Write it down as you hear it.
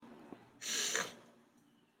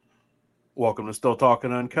Welcome to Still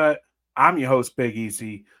Talking Uncut. I'm your host, Big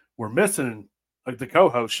Easy. We're missing the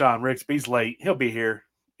co-host, Sean Rigsby. He's late. He'll be here.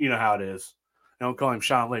 You know how it is. Don't call him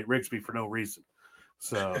Sean Late Rigsby for no reason.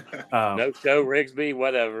 So, no show, Rigsby,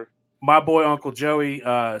 whatever. My boy, Uncle Joey,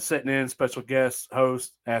 sitting in, special guest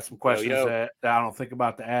host, asked some questions that I don't think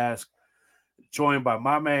about to ask. Joined by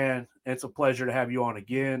my man. It's a pleasure to have you on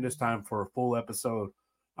again, this time for a full episode.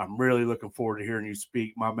 I'm really looking forward to hearing you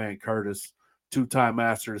speak. My man, Curtis, two-time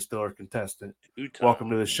master distiller contestant. Welcome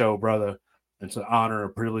to the show, brother. It's an honor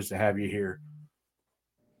and privilege to have you here.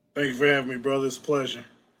 Thank you for having me, brother. It's a pleasure.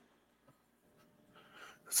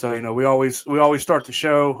 So, we always start the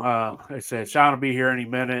show. They said Sean will be here any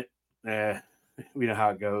minute. We know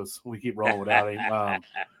how it goes. We keep rolling without him.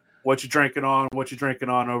 What you drinking on? What you drinking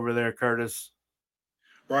on over there, Curtis?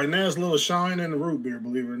 Right now, it's a little shine in the root beer,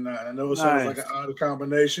 believe it or not. I know it sounds like an odd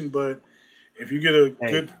combination, but if you get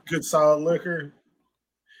a good solid liquor,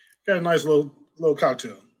 got a nice little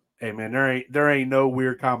cocktail. Hey man, there ain't no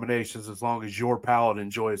weird combinations as long as your palate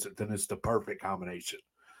enjoys it. Then it's the perfect combination.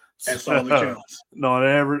 That's all that counts. No,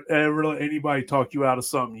 ever let anybody talk you out of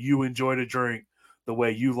something you enjoy to drink the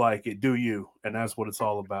way you like it. Do you? And that's what it's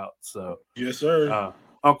all about. So yes, sir.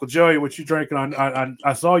 Uncle Joey, what you drinking on?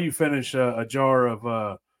 I saw you finish a jar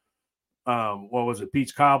of what was it,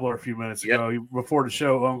 peach cobbler a few minutes ago. Before the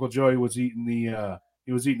show, Uncle Joey was eating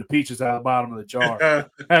the peaches out of the bottom of the jar.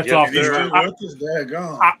 That's off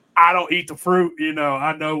the I don't eat the fruit.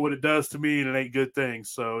 I know what it does to me, and it ain't good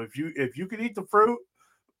things. So if you can eat the fruit,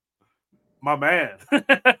 my man.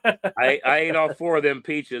 I ate all 4 of them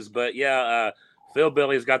peaches, but Phil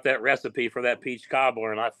Billy's got that recipe for that peach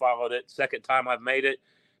cobbler, and I followed it. Second time I've made it.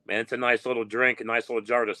 Man, it's a nice little drink, a nice little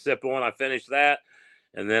jar to sip on. I finished that,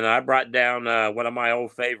 and then I brought down one of my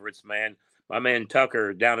old favorites, man. My man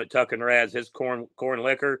Tucker down at Tuck and Rad's, his corn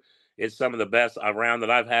liquor. It's some of the best around that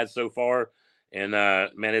I've had so far, and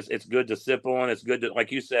man, it's good to sip on. It's good to,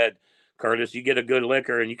 like you said, Curtis, you get a good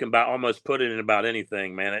liquor, and you can almost put it in about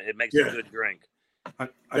anything, man. It makes a good drink. I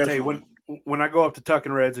tell you, when I go up to Tuck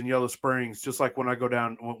and Red's in Yellow Springs, just like when I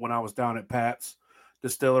was down at Pat's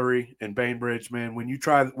Distillery in Bainbridge, man, when you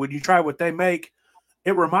try what they make,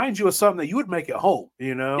 it reminds you of something that you would make at home,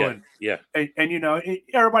 And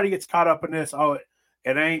everybody gets caught up in this. Oh,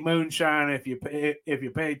 it ain't moonshine if you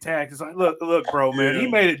pay taxes. Look, bro, man, he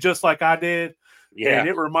made it just like I did. Yeah. And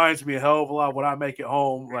it reminds me a hell of a lot of what I make at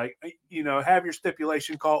home. Like, have your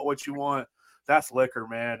stipulation, call it what you want. That's liquor,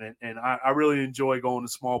 man. And I really enjoy going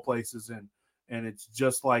to small places and it's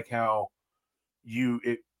just like how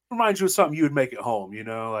it reminds you of something you would make at home,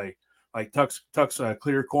 like Tuck's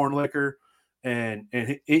clear corn liquor and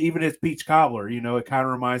even his peach cobbler, it kind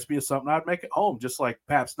of reminds me of something I'd make at home, just like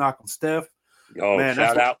Pabst Knock 'em Stiff. Oh, man,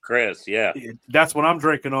 shout out Chris. Yeah. That's what I'm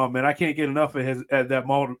drinking on, man. I can't get enough of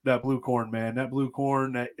that blue corn, man. That blue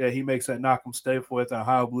corn that he makes that Knock 'em Stiff with,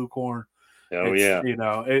 Ohio blue corn. Oh, yeah.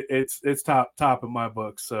 It's top in my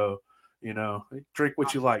book. So, drink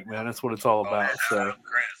what you like, man. That's what it's all about. So,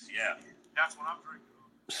 Chris, yeah. That's what I'm drinking.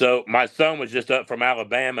 So my son was just up from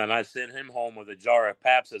Alabama, and I sent him home with a jar of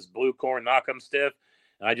Pabst's blue corn Knock 'em Stiff.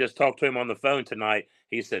 And I just talked to him on the phone tonight.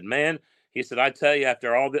 He said, man, I tell you,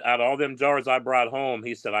 after out of all them jars I brought home,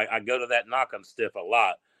 he said, I go to that Knock 'em Stiff a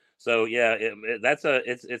lot. So, yeah,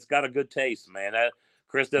 it's got a good taste, man.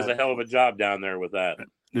 Chris does a hell of a job down there with that.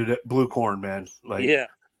 Dude, that blue corn, man. Like, yeah,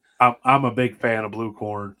 I'm a big fan of blue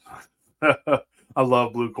corn. I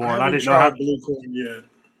love blue corn. I didn't know how blue corn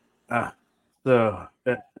yet.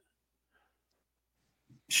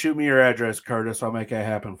 Shoot me your address, Curtis. I'll make that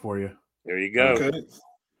happen for you. There you go. Okay.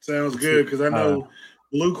 Sounds good, because I know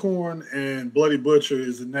blue corn and Bloody Butcher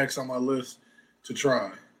is the next on my list to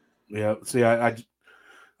try. Yeah. See, I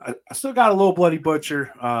still got a little Bloody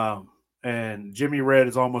Butcher. And Jimmy Red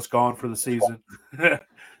is almost gone for the season.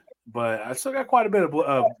 But I still got quite a bit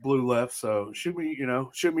of blue left. So shoot me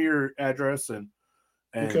your address and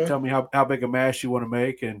tell me how big a mash you want to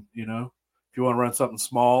make. And, if you want to run something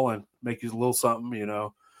small and make you a little something,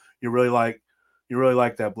 you really like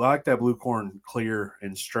that. I like that blue corn clear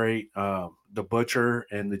and straight. The Butcher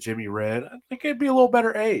and the Jimmy Red, I think it'd be a little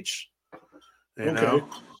better age. Well,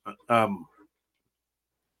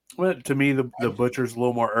 to me, the Butcher's a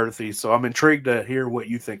little more earthy, so I'm intrigued to hear what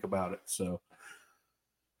you think about it. So,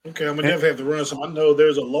 okay, I'm gonna definitely have to run some. I know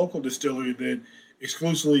there's a local distillery that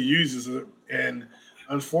exclusively uses it, and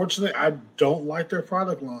unfortunately, I don't like their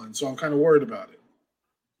product line, so I'm kind of worried about it.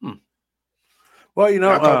 Well,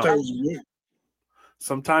 I thought that was weird.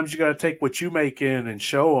 Sometimes you got to take what you make in and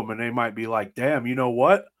show them, and they might be like, "Damn, you know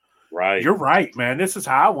what? Right, you're right, man. This is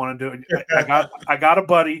how I want to do it." I got a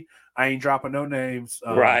buddy. I ain't dropping no names.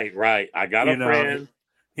 Right. I got a friend.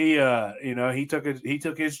 he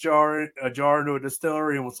took his jar into a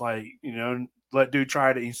distillery and was like, let dude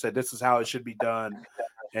try it. He said, this is how it should be done.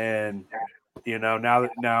 And now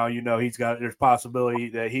there's possibility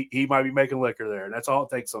that he might be making liquor there. That's all it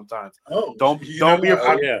takes sometimes. Don't be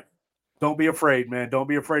afraid. Don't be afraid, man. Don't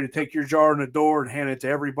be afraid to take your jar in the door and hand it to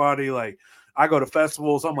everybody. Like, I go to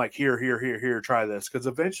festivals, I'm like, here, try this. Because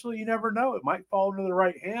eventually you never know. It might fall into the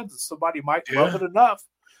right hands and somebody might love it enough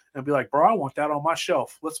and be like, bro, I want that on my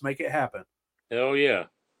shelf. Let's make it happen. Hell yeah.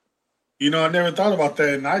 I never thought about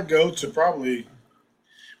that. And I'd go to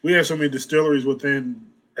we have so many distilleries within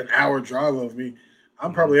an hour drive of me.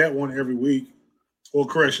 I'm probably at one every week. Well,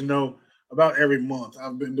 correction, no, about every month.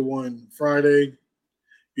 I've been to one Friday.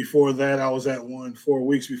 Before that, I was at one 4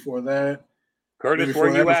 weeks before that. Curtis,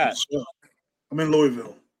 where you at? I'm in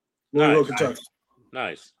Louisville, Kentucky.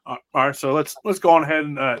 Nice. All right, so let's go on ahead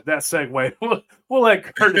and that segue. We'll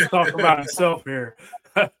let Curtis talk about himself here.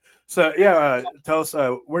 So yeah, tell us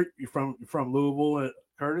where you from Louisville,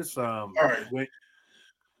 Curtis. All right.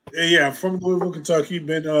 Yeah, I'm from Louisville, Kentucky.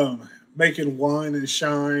 Been making wine and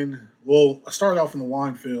shine. Well, I started off in the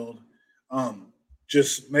wine field,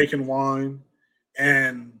 just making wine,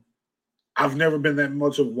 and I've never been that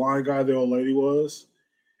much of a wine guy the old lady was,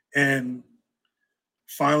 and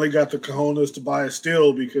finally got the cojones to buy a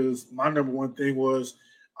still because my number one thing was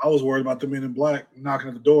I was worried about the men in black knocking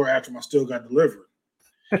at the door after my still got delivered.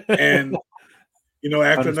 And,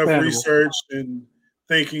 after enough research and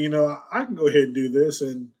thinking, I can go ahead and do this.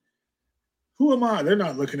 And who am I? They're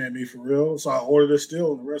not looking at me for real. So I ordered a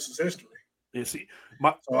still and the rest is history. You see,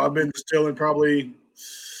 so I've been distilling probably,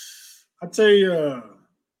 I'd say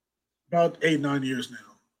about 8-9 years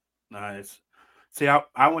now. Nice. See,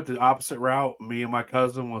 I went the opposite route. Me and my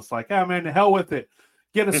cousin was like, man, the hell with it.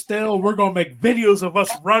 Get a still. We're going to make videos of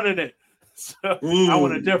us running it. So I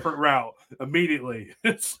went a different route immediately.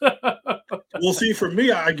 Well, see, for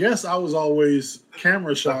me, I guess I was always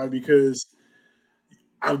camera shy because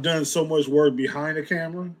I've done so much work behind the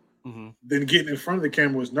camera. Mm-hmm. Then getting in front of the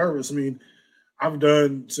camera was nervous. I mean, I've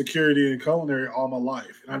done security and culinary all my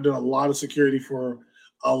life. And I've done a lot of security for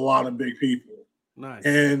a lot of big people. Nice.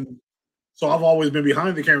 And so I've always been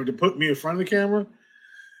behind the camera. To put me in front of the camera,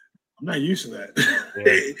 I'm not used to that.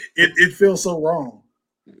 Yeah. it feels so wrong.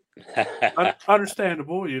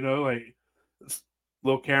 Understandable, like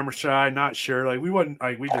little camera shy, not sure. Like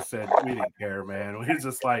we just said we didn't care, man. We was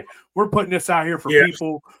just like, we're putting this out here for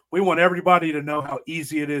people. We want everybody to know how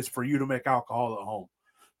easy it is for you to make alcohol at home.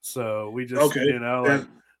 So we just quality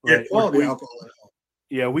alcohol at home.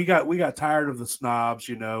 Yeah, we got tired of the snobs,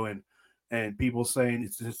 and people saying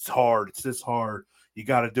it's hard. It's this hard. You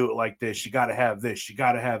got to do it like this. You got to have this. You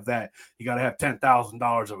got to have that. You got to have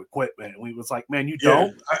 $10,000 of equipment. And we was like, man, you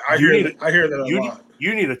don't. I hear that a lot.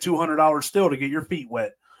 You need a $200 still to get your feet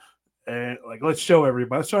wet. And let's show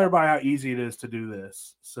everybody. Let's show everybody how easy it is to do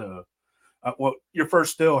this. So, your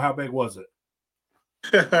first still, how big was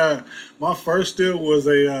it? My first still was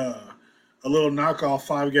a little knockoff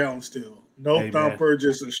 5-gallon still. No thumper,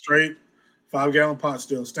 just a straight 5-gallon pot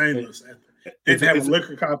still, stainless. Didn't have a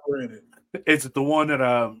liquor copper in it. Is it the one that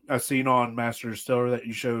I seen on Master Distiller that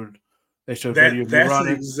you showed? They showed video of you running.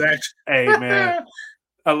 That's the exact. Hey man,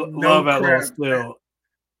 I love that little still.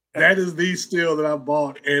 That is the still that I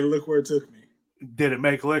bought, and look where it took me. Did it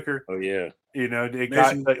make liquor? Oh yeah. It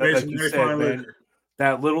got like you said, man.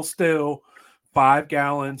 That little still, 5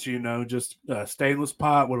 gallons. Just a stainless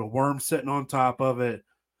pot with a worm sitting on top of it.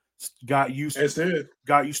 Got you. That's it.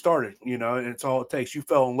 Got you started. And it's all it takes. You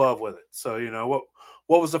fell in love with it. So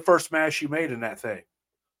What was the first mash you made in that thing?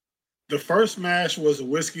 The first mash was a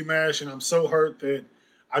whiskey mash, and I'm so hurt that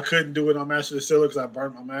I couldn't do it on Master Distiller because I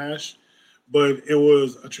burnt my mash. But it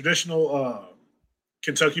was a traditional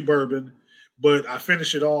Kentucky bourbon, but I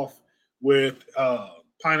finished it off with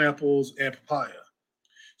pineapples and papaya.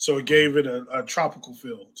 So it gave it a tropical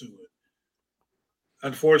feel to it.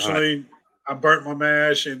 Unfortunately, I burnt my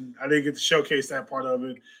mash, and I didn't get to showcase that part of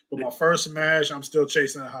it. But my first mash, I'm still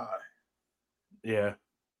chasing it high. Yeah,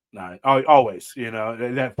 no, always.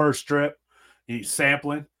 That first strip, you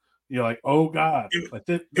sampling, you're like, oh god,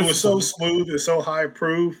 it was so smooth and so high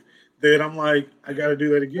proof that I'm like, I got to do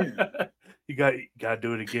that again. you got to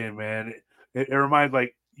do it again, man. It reminds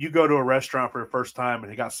you go to a restaurant for the first time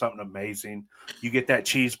and they got something amazing. You get that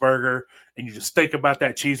cheeseburger and you just think about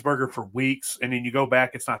that cheeseburger for weeks, and then you go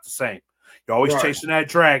back, it's not the same. You're always chasing that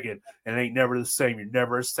dragon, and it ain't never the same. You're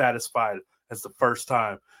never as satisfied as the first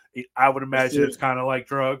time. I would imagine it's kind of like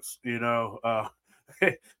drugs,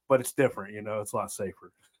 but it's different, it's a lot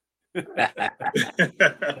safer.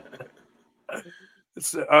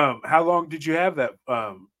 How long did you have that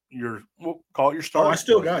we'll call it your Oh, starting I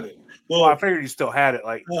still point. got it. Well, I figured you still had it.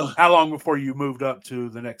 Like, uh, how long before you moved up to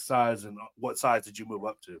the next size, and what size did you move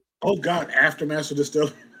up to? oh God, after Master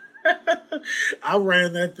Distiller, I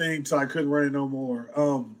ran that thing till I couldn't run it no more.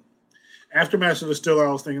 After Master Distiller,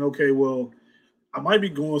 I was thinking, okay, well, I might be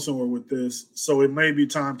going somewhere with this, so it may be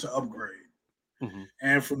time to upgrade. Mm-hmm.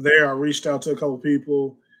 And from there, I reached out to a couple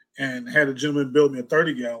people and had a gentleman build me a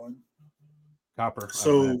 30-gallon. Copper.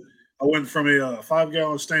 So I went from a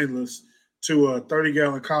 5-gallon stainless to a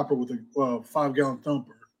 30-gallon copper with a 5-gallon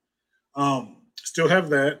thumper. Still have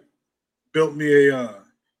that. Built me a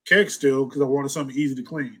keg still because I wanted something easy to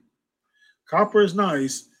clean. Copper is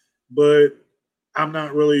nice, but I'm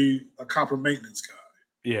not really a copper maintenance guy.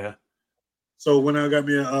 Yeah. So when I got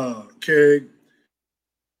me a keg,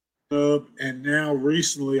 and now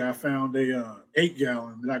recently I found a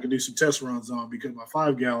 8-gallon that I could do some test runs on because my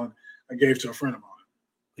 5-gallon I gave to a friend of mine.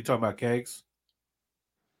 You talking about kegs?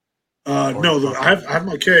 No, I have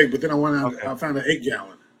my keg, but then I went out. Okay. I found an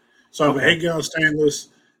 8-gallon. So I have an 8-gallon stainless,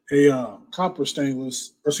 a copper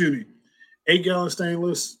stainless. Excuse me, 8-gallon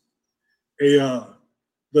stainless. The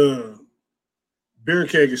beer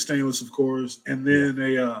keg is stainless, of course, and then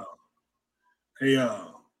a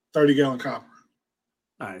 30-gallon copper.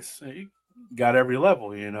 Nice. You got every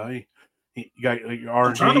level, you know. You got your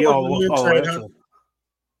R&D, trying to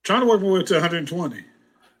work my way to 120.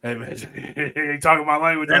 Hey, man, you're talking my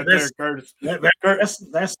language right there, Curtis.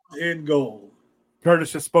 That's the end goal.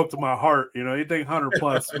 Curtis just spoke to my heart. You know, you think 100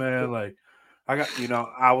 plus, man. Like,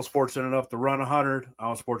 I was fortunate enough to run 100. I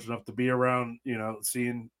was fortunate enough to be around,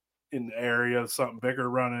 seeing in the area something bigger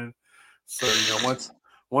running. So,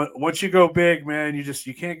 once you go big, man, you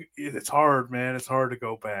can't. It's hard, man. It's hard to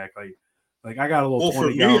go back. Like I got a little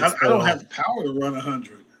 20 for me, I don't have the power to run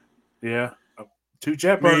 100. Yeah, 2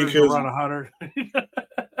 jet burners to run 100.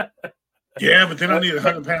 Yeah, but then I need a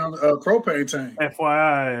 100-pound propane tank.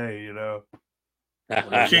 FYI,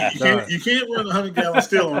 You can't run 100-gallon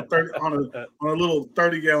still on a little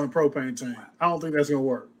 30-gallon propane tank. I don't think that's gonna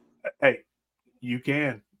work. Hey, you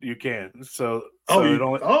can. So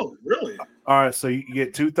really? All right, so you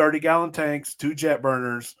get 2 30-gallon tanks, 2 jet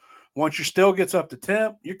burners. Once your still gets up to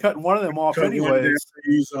temp, you're cutting one of them off anyways,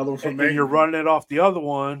 and you're running it off the other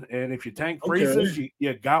one. And if your tank freezes,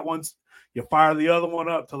 you got one. You fire the other one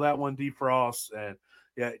up till that one defrosts. And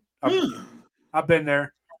I've been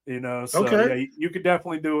there, So you could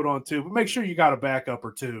definitely do it on 2, but make sure you got a backup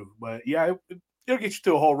or 2. But it'll get you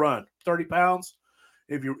to a whole run, 30 pounds.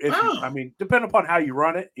 If you, depending upon how you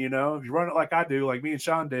run it, if you run it like I do, like me and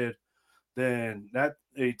Sean did, then that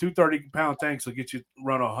 2 30-pound tanks will get you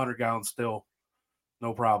run a 100-gallon still,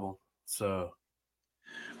 no problem. So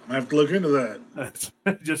I have to look into that.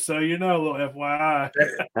 Just so you know, a little FYI.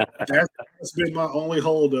 That's been my only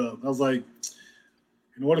holdup. I was like,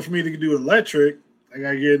 in order for me to do electric, I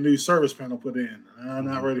gotta get a new service panel put in. I'm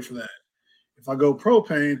not ready for that. If I go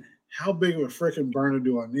propane, how big of a freaking burner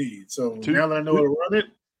do I need? So now that I know how to run it,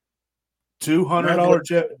 $200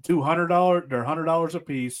 jet, $200. They're $100 a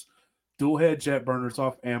piece. Dual head jet burners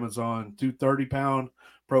off Amazon. 2 30-pound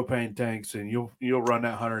propane tanks, and you'll run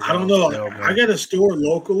that 100. I don't know. I got a store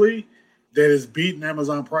locally that is beating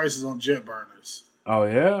Amazon prices on jet burners. Oh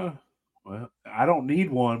yeah. Well, I don't need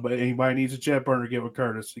one, but anybody needs a jet burner, give it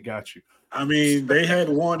Curtis. He got you. I mean, they had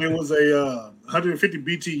one. It was a 150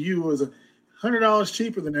 BTU. It was $100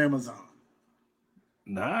 cheaper than Amazon.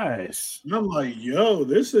 Nice. And I'm like, yo,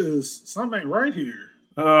 this is something right here.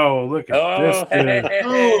 Oh, look at this.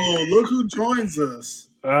 Oh, look who joins us.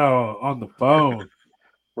 Oh, on the phone.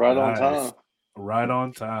 Right on time. Right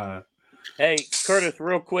on time. Hey, Curtis,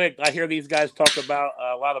 real quick. I hear these guys talk about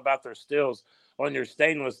a lot about their stills. On your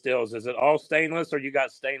stainless stills, is it all stainless or you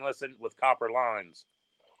got stainless with copper lines?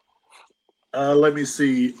 Let me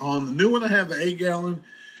see. On the new one, I have the 8-gallon.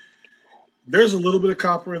 There's a little bit of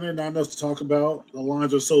copper in there, not enough to talk about. The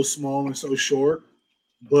lines are so small and so short.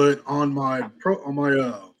 But on my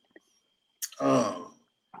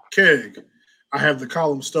keg, I have the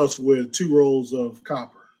column stuffed with 2 rolls of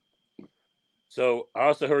copper. So I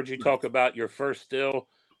also heard you talk about your first still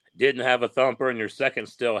didn't have a thumper and your second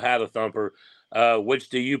still had a thumper. Which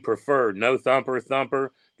do you prefer? No thumper?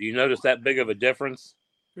 Do you notice that big of a difference?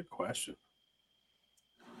 Good question.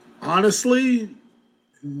 Honestly,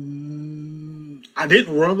 I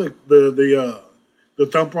didn't run the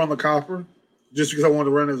thumper on the copper just because I wanted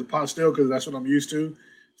to run it as a pot still because that's what I'm used to.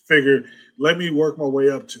 Figured, let me work my way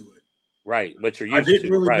up to it. Right, but you're used to. I didn't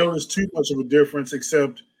really notice too much of a difference,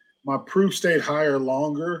 except my proof stayed higher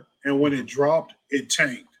longer, and when it dropped, it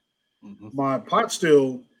tanked. Mm-hmm. My pot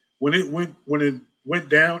still, when it went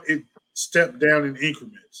down, it stepped down in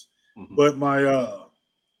increments. Mm-hmm. But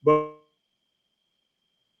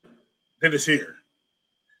then it's here.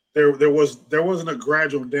 There wasn't a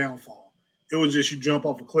gradual downfall. It was just you jump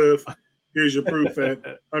off a cliff. Here's your proof at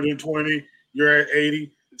 120. You're at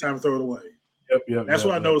 80. Time to throw it away. Yep. That's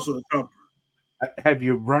what I noticed with the thumper. Have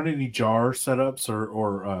you run any jar setups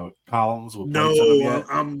or columns with plates in them yet?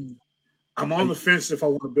 I'm on the fence if I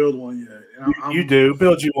want to build one yet. You do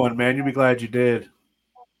build you one, man. You'll be glad you did.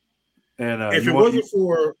 And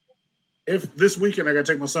if this weekend I got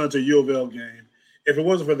to take my son to a U of L game. If it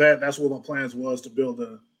wasn't for that, that's what my plans was to build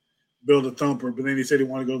a thumper. But then he said he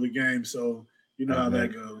wanted to go to the game, so you know how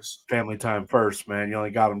that goes. Family time first, man. You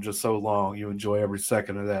only got them just so long. You enjoy every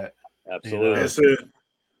second of that. Absolutely, you know? That's it.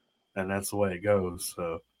 And that's the way it goes.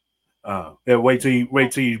 So, yeah, wait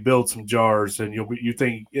till you build some jars, and you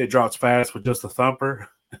think it drops fast with just a thumper.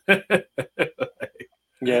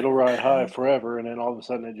 Yeah, it'll ride high forever, and then all of a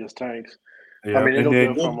sudden it just tanks. Yeah, I mean, it'll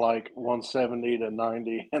go from like 170 to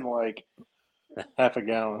 90 in like half a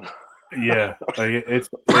gallon. Yeah, it's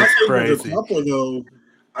crazy. With the thumper, though,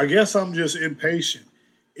 I guess I'm just impatient.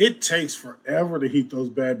 It takes forever to heat those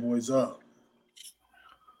bad boys up.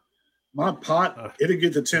 My pot, it'll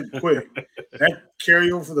get to temp quick. That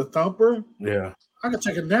carryover for the thumper, yeah, I could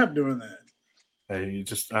take a nap doing that. Hey, you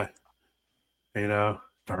just, turn it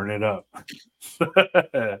up.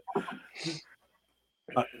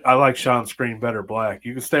 I like Sean's screen better black.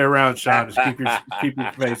 You can stay around, Sean. Just keep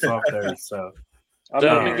your face off there. So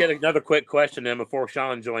let me get another quick question in before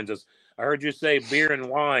Sean joins us. I heard you say beer and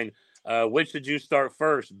wine. Which did you start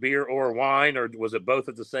first, beer or wine, or was it both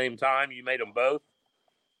at the same time? You made them both?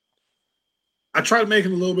 I tried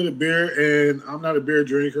making a little bit of beer, and I'm not a beer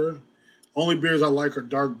drinker. Only beers I like are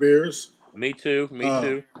dark beers. Me too.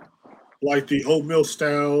 Like the oatmeal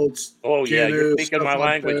stouts. Oh, yeah. You're speaking my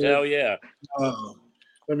language. Hell yeah.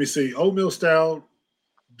 Let me see. Oatmeal stout,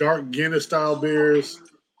 dark Guinness style beers.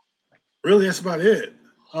 Really, that's about it.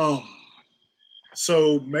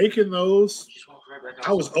 So making those,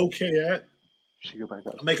 I was okay at.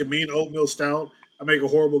 I make a mean oatmeal stout. I make a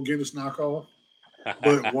horrible Guinness knockoff.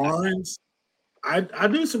 But wines, I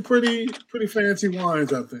do some pretty fancy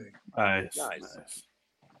wines, I think. Nice.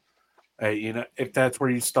 Hey, if that's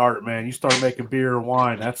where you start, man, you start making beer or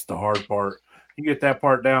wine. That's the hard part. You get that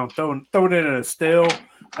part down, throw it in a still.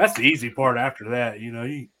 That's the easy part. After that,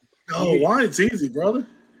 wine's easy, brother.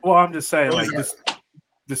 Well, I'm just saying,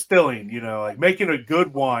 distilling. Like making a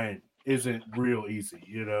good wine isn't real easy.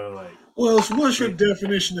 Well, so what's your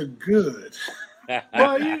definition of good?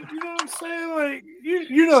 Well, you know what I'm saying? Like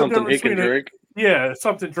something he can drink. Yeah,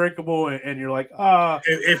 something drinkable, and you're like,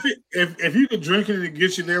 if you can drink it and it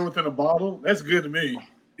gets you there within a bottle, that's good to me.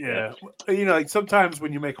 Yeah, like sometimes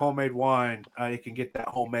when you make homemade wine, it can get that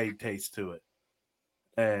homemade taste to it,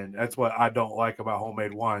 and that's what I don't like about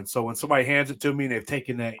homemade wine. So when somebody hands it to me and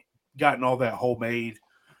they've gotten all that homemade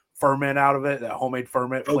ferment out of it, that homemade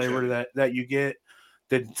ferment flavor that you get,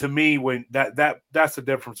 then to me, when that's the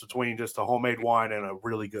difference between just a homemade wine and a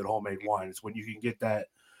really good homemade wine is when you can get that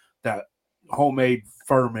homemade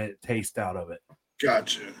ferment taste out of it.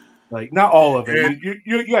 Gotcha. Like not all of it.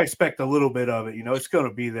 You expect a little bit of it. It's going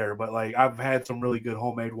to be there. But like I've had some really good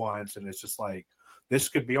homemade wines, and it's just like this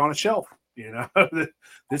could be on a shelf.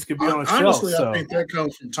 This could be on a shelf. Honestly, I think that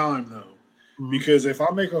comes from time though, because if I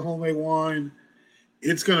make a homemade wine,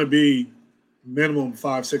 it's going to be minimum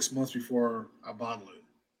 5-6 months before I bottle it.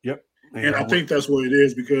 Yep. And I think that's what it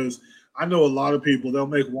is because I know a lot of people they'll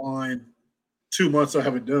make wine 2 months to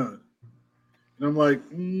have it done. And I'm like,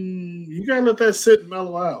 you gotta let that sit and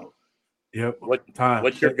mellow out. Yep.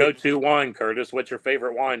 What's your go-to wine, Curtis? What's your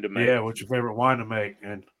favorite wine to make? Yeah, what's your favorite wine to make?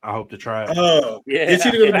 And I hope to try it. Yeah, it's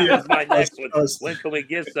either gonna be that's my next one. When can we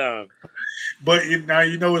get some? But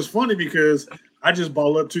now it's funny because I just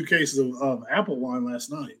balled up 2 cases of apple wine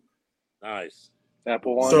last night. Nice.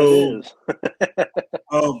 Apple wine it is.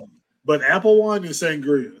 But apple wine and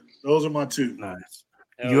sangria. Those are my 2. Nice.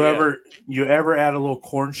 You ever add a little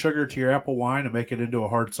corn sugar to your apple wine and make it into a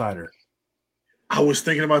hard cider? I was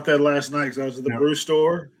thinking about that last night because I was at the brew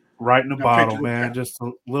store. Right in the bottle, man. Just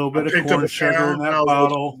a little bit of corn sugar in that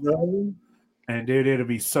bottle. And dude, it'll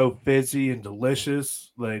be so fizzy and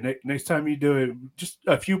delicious. Like next time you do it, just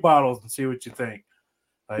a few bottles and see what you think.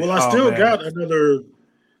 Like, I still got another.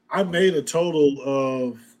 I made a total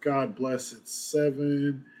of, God bless it,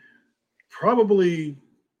 7, probably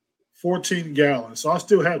 14 gallons. So I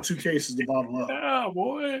still have 2 cases to bottle up. Yeah,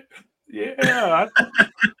 boy. Yeah.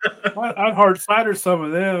 I'd hard cider some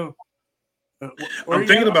of them. I'm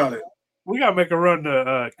thinking about it. We got to make a run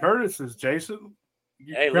to Curtis's, Jason.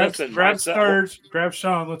 Hey, grab Sturge, grab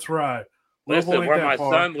Sean. Let's ride. Listen, ain't where that my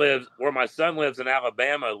far. son lives in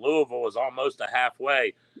Alabama, Louisville is almost a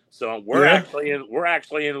halfway. So we're Yeah.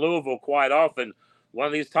 actually in Louisville quite often. One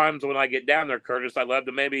of these times when I get down there, Curtis, I'd love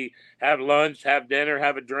to maybe have lunch, have dinner,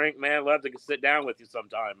 have a drink, man. I'd love to sit down with you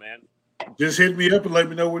sometime, man. Just hit me up and let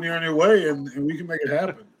me know when you're on your way, and we can make it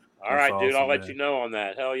happen. All right, dude. I'll let you know on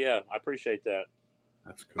that. Hell yeah. I appreciate that.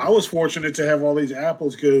 That's cool. I was fortunate to have all these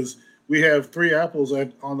apples because we have 3 apples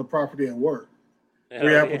on the property at work.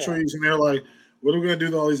 3 apple trees, and they're like, what are we going to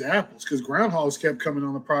do with all these apples? Because groundhogs kept coming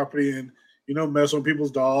on the property and, messing with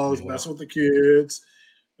people's dogs, messing with the kids.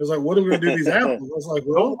 It was like, what are we going to do with these apples? I was like,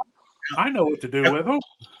 well, I know what to do with them.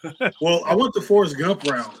 Well, I went the Forrest Gump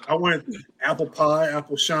route. I went apple pie,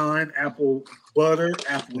 apple shine, apple butter,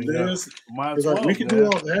 apple this. It's like, we can do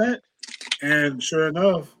all that. And sure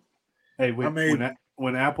enough, hey,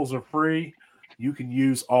 when apples are free, you can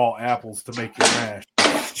use all apples to make your mash.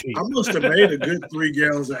 I must have made a good 3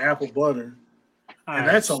 gallons of apple butter. And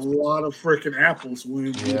that's a lot of freaking apples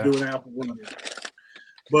when you're doing apple butter.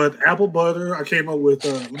 But apple butter, I came up with,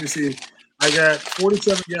 let me see, I got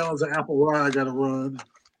 47 gallons of apple rye I got to run.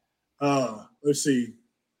 Let's see,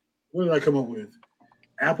 what did I come up with?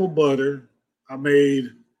 Apple butter. I made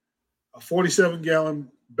a 47-gallon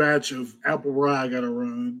batch of apple rye I got to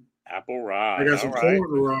run. Apple rye. I got some corn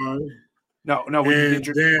to run. No. When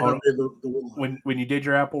you did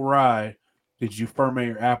your apple rye, did you ferment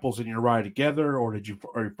your apples and your rye together, or you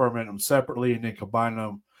ferment them separately and then combine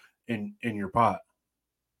them in your pot?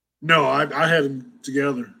 No, I had them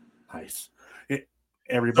together. Nice.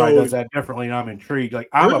 Everybody does that differently, and I'm intrigued. Like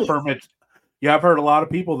I'm a ferment. Yeah, I've heard a lot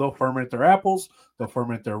of people, they'll ferment their apples, they'll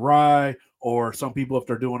ferment their rye, or some people, if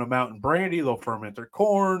they're doing a mountain brandy, they'll ferment their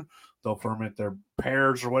corn, they'll ferment their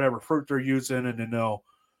pears or whatever fruit they're using, and then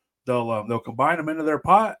they'll combine them into their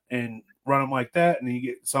pot and run them like that. And then you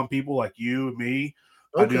get some people like you and me.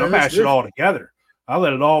 I mash it all together. I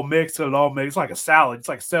let it all mix. It's like a salad. It's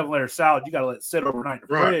like a 7-layer salad. You got to let it sit overnight in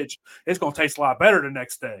the fridge. It's going to taste a lot better the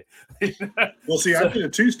next day. Well, see, I did a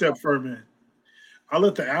 2-step ferment. I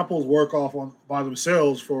let the apples work off by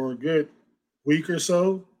themselves for a good week or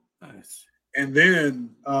so. Nice. And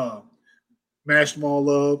then mashed them all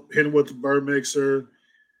up, hit them with the bird mixer,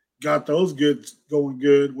 got those going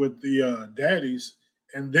good with the daddies.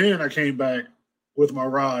 And then I came back with my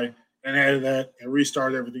rye and added that and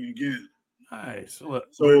restarted everything again. Nice. Look,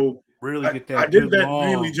 so really get that. I did that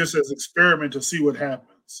mainly just as an experiment to see what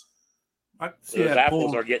happens. Those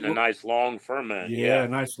apples are getting a nice long ferment. Yeah,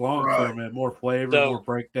 nice long ferment, more flavor, more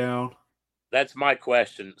breakdown. That's my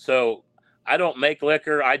question. So I don't make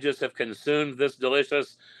liquor. I just have consumed this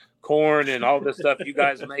delicious corn and all this stuff you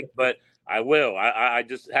guys make, but I will. I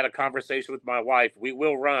just had a conversation with my wife. We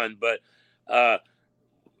will run, but that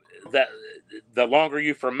the longer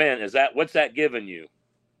you ferment, what's that giving you?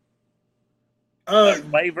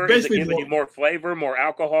 Flavor? Is it giving you more flavor, more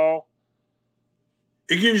alcohol?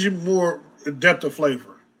 It gives you more depth of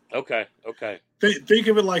flavor. Okay. Think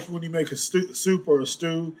of it like when you make a soup or a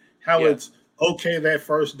stew, how it's okay that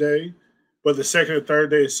first day, but the second or third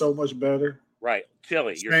day is so much better. Right.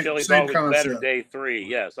 Chili. Your chili's always better day 3.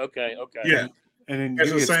 Yes. Okay. Yeah. And then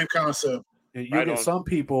it's the same concept. You get some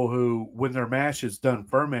people who, when their mash is done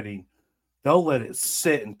fermenting, they'll let it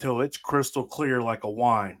sit until it's crystal clear like a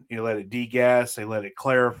wine. You let it degas, they let it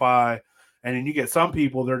clarify. And then you get some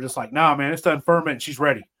people, they're just like, nah, man, it's done fermenting. She's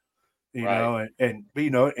ready. You know,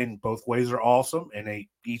 and both ways are awesome. And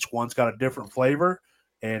each one's got a different flavor.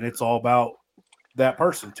 And it's all about that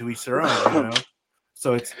person, to each their own,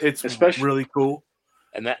 So it's especially really cool.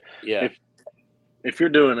 And that, if you're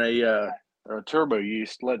doing a turbo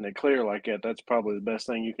yeast, letting it clear like that, that's probably the best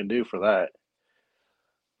thing you can do for that.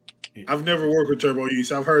 I've never worked with turbo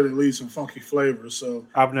yeast. I've heard it leaves some funky flavors. So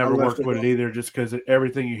I've never worked with it either, just because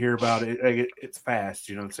everything you hear about it's fast.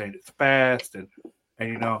 You know what I'm saying? It's fast, and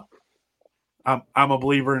I'm a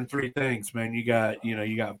believer in 3 things, man. You got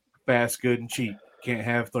fast, good, and cheap. Can't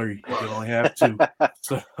have 3. You can only have 2.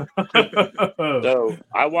 So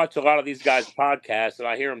I watch a lot of these guys' podcasts, and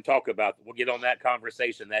I hear them talk about. We'll get on that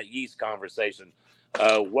conversation, that yeast conversation.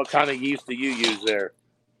 What kind of yeast do you use there?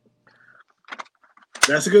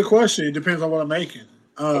 That's a good question. It depends on what I'm making.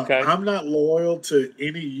 I'm not loyal to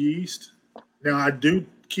any yeast. Now, I do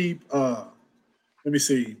keep, let me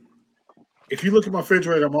see. If you look at my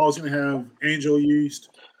refrigerator, I'm always going to have angel yeast,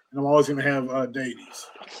 and I'm always going to have daisies.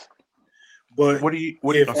 But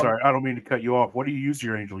I'm sorry, I don't mean to cut you off. What do you use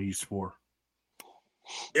your angel yeast for?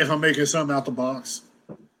 If I'm making something out the box.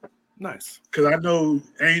 Nice. Because I know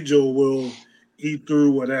angel will eat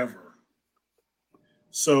through whatever.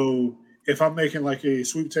 So if I'm making like a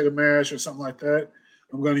sweet potato mash or something like that,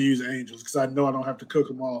 I'm going to use angels because I know I don't have to cook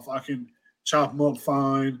them off. I can chop them up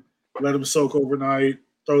fine, let them soak overnight,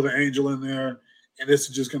 throw the angel in there, and this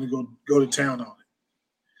is just going to go to town on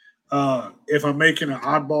it. If I'm making an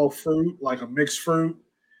oddball fruit, like a mixed fruit,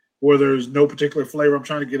 where there's no particular flavor I'm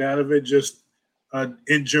trying to get out of it, just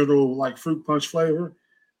in general, like fruit punch flavor,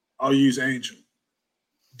 I'll use angel.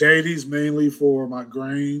 Deities mainly for my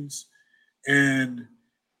grains, and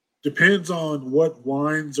depends on what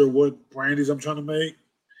wines or what brandies I'm trying to make.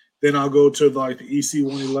 Then I'll go to like the EC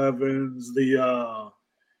 111s.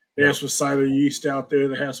 There's some cider yeast out there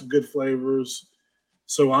that has some good flavors.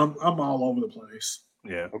 So I'm all over the place.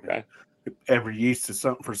 Yeah. Okay. Every yeast is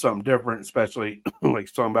something for something different, especially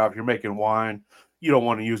like talking about if you're making wine, you don't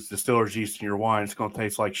want to use distiller's yeast in your wine. It's going to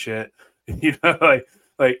taste like shit. You know,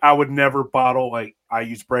 like I would never bottle, like I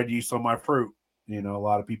use bread yeast on my fruit. You know, a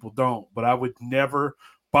lot of people don't, but I would never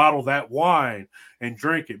bottle that wine and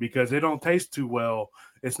drink it because it don't taste too well.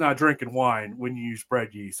 It's not drinking wine when you use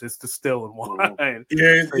bread yeast. It's distilling wine.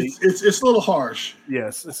 Yeah, it's a little harsh.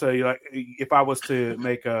 Yes. So you like if I was to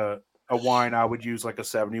make a wine, I would use like a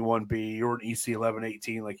 71B or an EC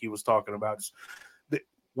 1118, like he was talking about.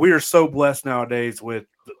 We are so blessed nowadays with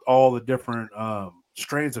all the different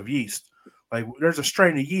strains of yeast. Like there's a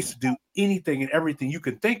strain of yeast to do anything and everything you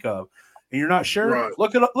can think of, and you're not sure. Right.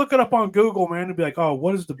 Look it up on Google, man, and be like, oh,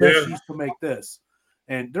 what is the best yeast to make this?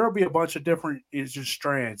 And there'll be a bunch of different just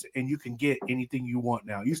strands, and you can get anything you want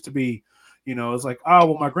now. It used to be, you know, it's like, oh,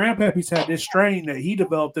 well, my grandpappy's had this strain that he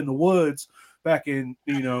developed in the woods back in,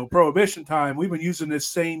 you know, Prohibition time. We've been using this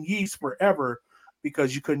same yeast forever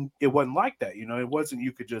because it wasn't like that. You know, it wasn't,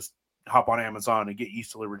 you could just hop on Amazon and get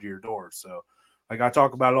yeast delivered to your door. So like I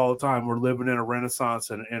talk about it all the time, we're living in a renaissance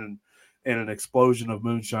and an explosion of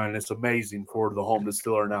moonshine. And it's amazing for the home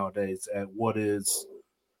distiller nowadays at what is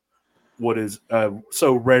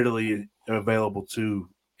so readily available to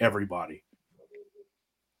everybody.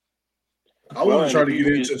 I want to try to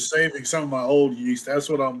get into saving some of my old yeast.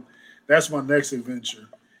 That's my next adventure,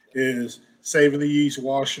 is saving the yeast,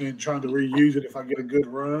 washing it, trying to reuse it if I get a good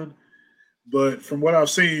run. But from what I've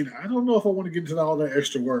seen, I don't know if I want to get into all that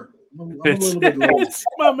extra work. I'm a little bit low.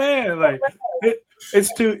 My man, like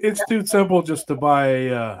it's too simple just to buy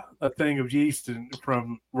a thing of yeast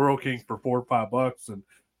from Rural King for $4 or $5, and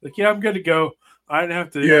like, yeah, I'm good to go. I didn't have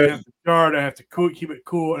to jar it. I have to keep it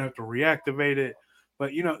cool. I have to reactivate it.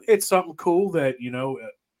 But you know, it's something cool that you know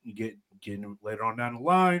you get later on down the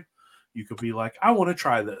line. You could be like, I want to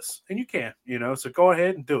try this, and you can, you know. So go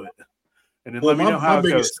ahead and do it, and then let me know how it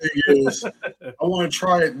goes. My biggest thing is I want to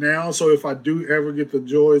try it now. So if I do ever get the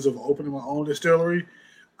joys of opening my own distillery,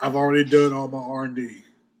 I've already done all my R&D.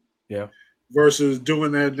 Yeah. Versus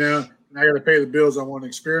doing that now, and I got to pay the bills. I want to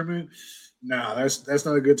experiment. Nah, that's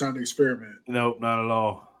not a good time to experiment. Nope, not at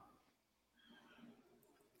all.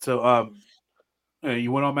 So,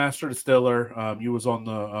 you went on Master Distiller. You was on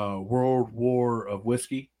the World War of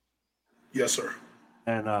Whiskey. Yes, sir.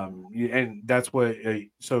 And that's what.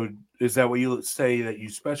 So, is that what you say that you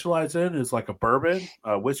specialize in? Is like a bourbon,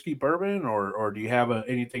 whiskey bourbon, or do you have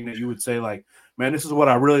anything that you would say like, man, this is what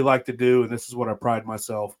I really like to do, and this is what I pride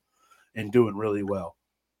myself in doing really well?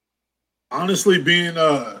 Honestly, being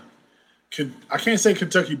I can't say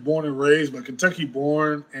Kentucky born and raised, but Kentucky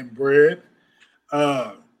born and bred.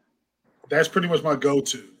 That's pretty much my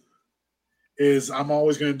go-to. Is I'm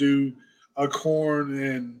always going to do a corn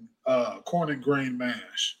and grain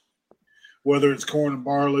mash, whether it's corn and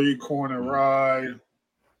barley, corn and rye,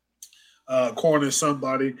 corn and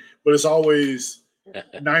somebody, but it's always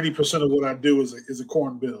 90% of what I do is a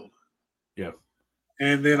corn build. Yeah,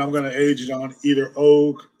 and then I'm going to age it on either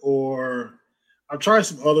oak or I've tried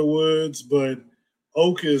some other woods, but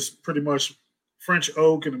oak is pretty much French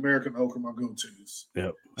oak and American oak are my go-tos.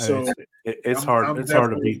 Yep. So it's hard. It's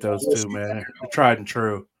hard to beat those two, man. They're tried and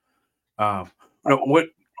true.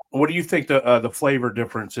 What do you think the flavor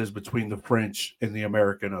difference is between the French and the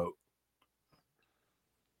American oak?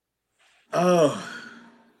 I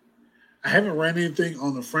haven't ran anything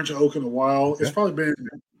on the French oak in a while. Okay. It's probably been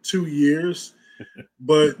 2 years,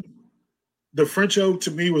 but the French oak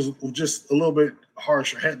to me was just a little bit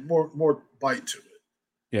harsher, had more bite to it.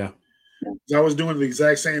 Yeah. I was doing the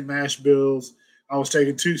exact same mash bills. I was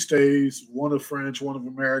taking 2 staves, one of French, one of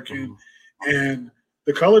American, and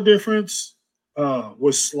the color difference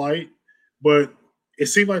was slight, but it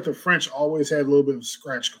seemed like the French always had a little bit of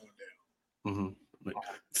scratch going down. But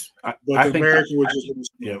the American was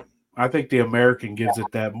just I think the American gives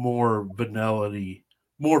it that more vanilla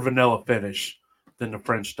finish than the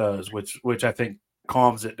French does, which I think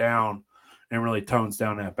calms it down and really tones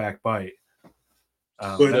down that back bite.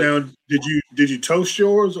 But now, did you toast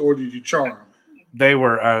yours or did you char them? They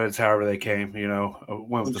were, it's however they came,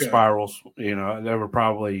 went with the spirals. They were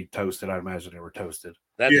probably toasted. I imagine they were toasted.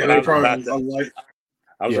 That's what I was about to.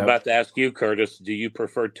 I was about to ask you, Curtis. Do you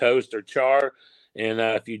prefer toast or char? And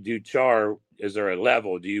if you do char, is there a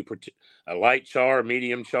level? Do you a light char,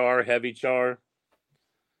 medium char, heavy char?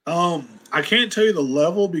 I can't tell you the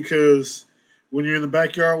level because when you're in the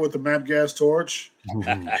backyard with the MAP gas torch,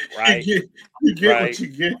 right, you get what you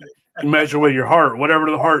get. You measure with your heart, whatever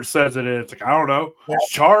the heart says it is. It's like, I don't know. It's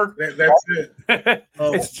charred. That's it.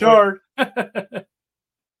 It's charred.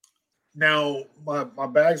 Now, my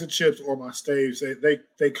bags of chips or my staves,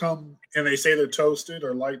 they come and they say they're toasted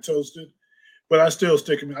or light toasted, but I still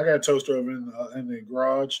stick them. I got a toaster oven in the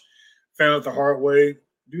garage. Found out the hard way.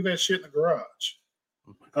 Do that shit in the garage.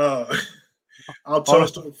 I'll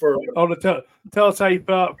toast them for. Tell us how you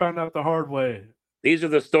found out the hard way. These are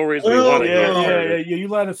the stories we want to hear. Yeah. You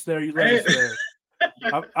let us there.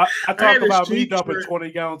 I talk about me dumping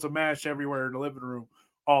 20 gallons of mash everywhere in the living room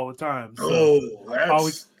all the time. So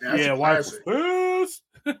that's wife was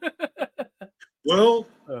pissed. Well,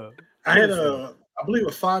 I had I believe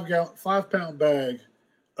a 5-pound bag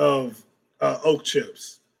of oak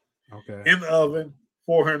chips. Okay. In the oven,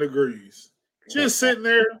 400 degrees. Just sitting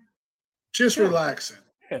there, just relaxing,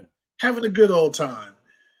 having a good old time.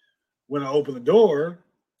 When I open the door,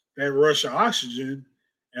 that rush of oxygen,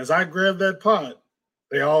 as I grab that pot,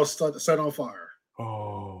 they all start to set on fire.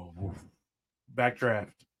 Oh,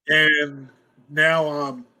 backdraft. And now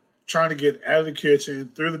I'm trying to get out of the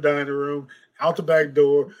kitchen, through the dining room, out the back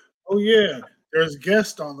door. Oh, yeah, there's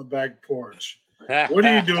guests on the back porch. What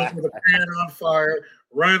are you doing with a pan on fire,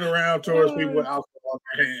 running around towards people with alcohol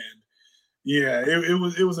in their hand? Yeah,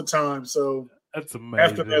 it was a time. So that's amazing.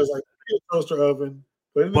 After that, I was like, a toaster oven,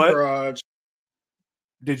 put it in the garage.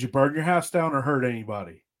 Did you burn your house down or hurt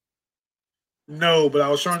anybody? No, but I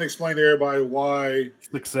was trying to explain to everybody why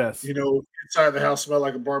success. Inside the house smelled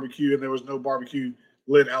like a barbecue, and there was no barbecue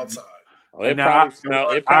lit outside. Well,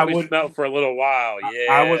 it probably smelled for a little while.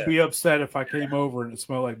 Yeah, I would be upset if I came over and it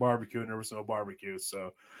smelled like barbecue and there was no barbecue.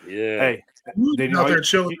 So yeah, hey, then out there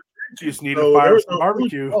chilling. You just need to fire some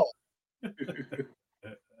barbecue.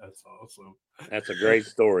 That's awesome. That's a great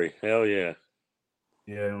story. Hell yeah.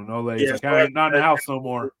 Yeah, no ladies. I'm not in the house no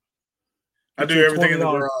more. I do everything in the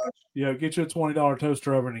garage. Yeah, get you a $20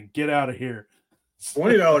 toaster oven and get out of here.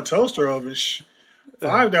 $20 toaster oven.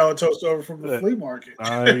 $5 toaster oven from the flea market.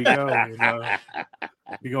 There you go.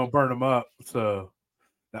 You're gonna burn them up. So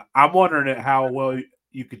now, I'm wondering how well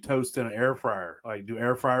you could toast in an air fryer. Like, do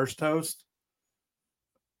air fryers toast?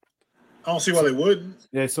 I don't see why they wouldn't.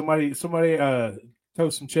 Yeah, somebody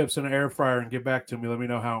toast some chips in an air fryer and get back to me. Let me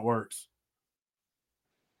know how it works.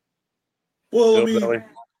 Well, I mean,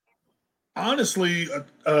 honestly,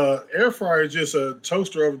 air fryer is just a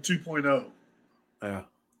toaster oven 2.0. Yeah.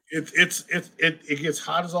 It gets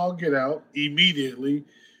hot as all get out immediately.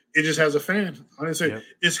 It just has a fan. I say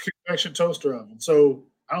it's a convection toaster oven, so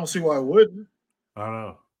I don't see why it wouldn't. I don't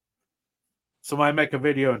know. Somebody make a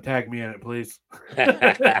video and tag me in it, please.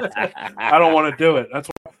 I don't want to do it. That's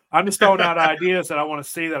why I'm just throwing out ideas that I want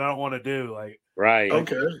to see that I don't want to do. Like, right?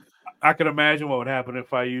 Okay. I could imagine what would happen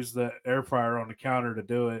if I used the air fryer on the counter to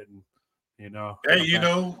do it, and I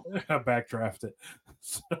backdraft it.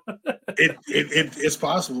 It's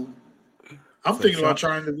possible. I'm thinking about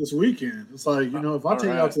trying it this weekend. It's like, if I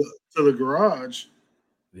take it out to the garage.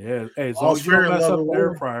 Yeah. Hey, as long as you don't mess up the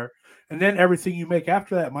air fryer. And then everything you make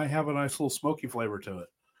after that might have a nice little smoky flavor to it.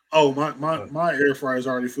 Oh, my air fryer is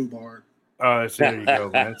already food-barred. Oh, so there you go,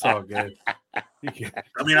 man. It's all good.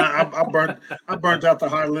 I mean, I burnt out the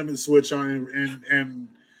high limit switch on it, and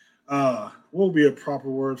what would be a proper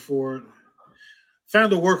word for it?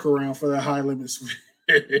 Found a workaround for that high limit switch.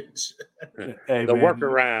 Hey,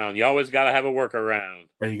 workaround. You always got to have a workaround.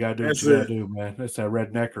 Hey, you got to do what you got to do, man. That's that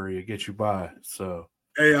redneckery. It gets you by. So.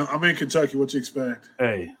 Hey, I'm in Kentucky. What you expect?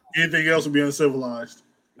 Hey. Anything else would be uncivilized.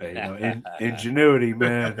 Hey, ingenuity,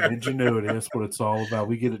 man. Ingenuity. That's what it's all about.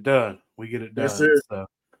 We get it done. That's it. So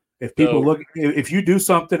if people if you do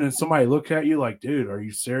something and somebody looks at you like, dude, are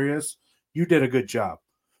you serious? You did a good job.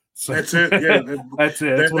 So that's it. Yeah. That's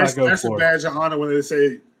it. That's what I go that's for. That's a badge of honor when they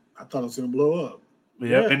say, I thought it was going to blow up.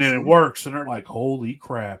 Yeah. And then it works. And they're like, holy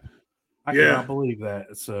crap. I cannot believe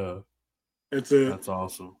that. So that's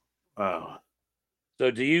awesome. So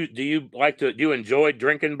do you enjoy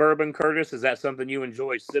drinking bourbon, Curtis? Is that something you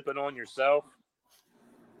enjoy sipping on yourself?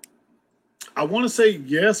 I want to say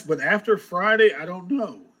yes, but after Friday, I don't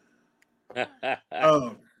know.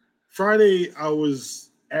 Friday, I was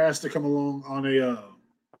asked to come along on a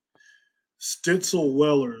Stitzel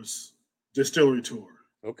Weller's distillery tour.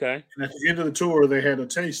 Okay. And at the end of the tour, they had a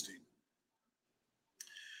tasting.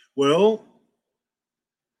 Well,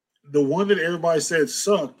 the one that everybody said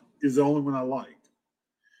sucked is the only one I liked.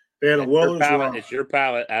 They had a Weller's Rye. It's your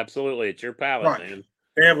palate. Absolutely. It's your palate, Right. man.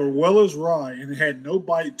 They have a Weller's Rye, and it had no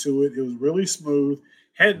bite to it. It was really smooth.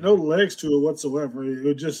 Had no legs to it whatsoever. It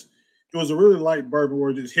was a really light bourbon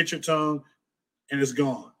where it just hit your tongue and it's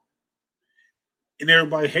gone. And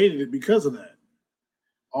everybody hated it because of that.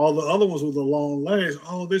 All the other ones with the long legs.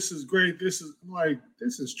 Oh, this is great. This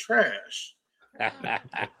is trash.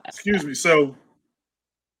 Excuse me. So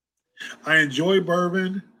I enjoy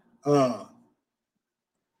bourbon.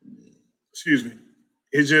 Excuse me.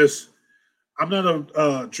 It's just I'm not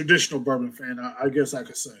a traditional bourbon fan. I guess I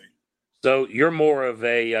could say. So you're more of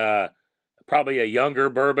a probably a younger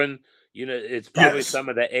bourbon. It's probably some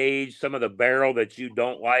of the age, some of the barrel that you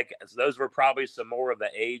don't like. So those were probably some more of the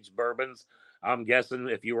aged bourbons. I'm guessing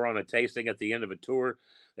if you were on a tasting at the end of a tour,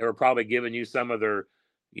 they were probably giving you some of their,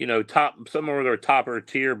 top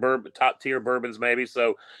tier bourbons maybe.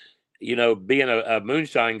 So, being a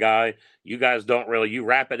moonshine guy, you guys don't really, you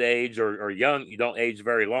rapid age or young, you don't age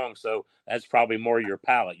very long. So that's probably more your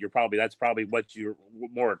palate. That's probably what you're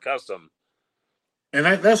more accustomed. And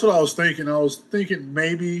that's what I was thinking. I was thinking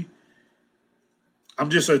maybe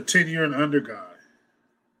I'm just a 10-year and under guy.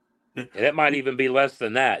 And it might even be less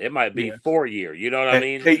than that. It might be 4 year. You know what I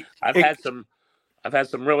mean? I've had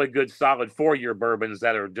some really good solid 4-year bourbons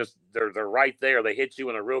that are just they're right there. They hit you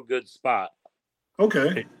in a real good spot.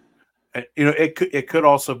 Okay. It could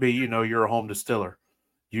also be, you're a home distiller.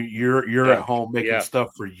 You're at home making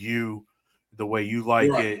stuff for you the way you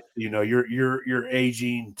like it. You're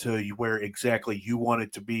aging to where exactly you want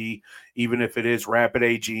it to be, even if it is rapid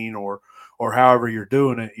aging or however you're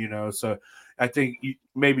doing it, so I think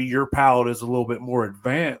maybe your palate is a little bit more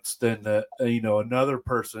advanced than another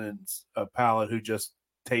person's palate who just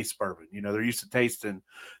tastes bourbon. They're used to tasting,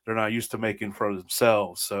 they're not used to making for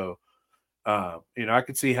themselves. So I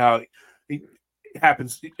can see how it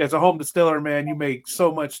happens as a home distiller, man. You make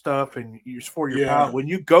so much stuff and it's for your palate. When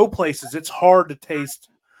you go places, it's hard to taste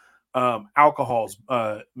alcohols,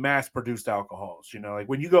 mass produced alcohols, like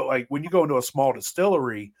when you go into a small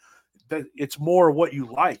distillery, it's more what you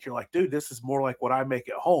like. You're like, dude, this is more like what I make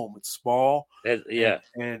at home. It's small, and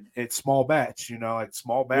it's small batch. Like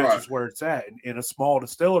small batch is where it's at. In a small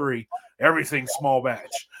distillery, everything's small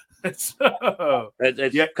batch. It's kind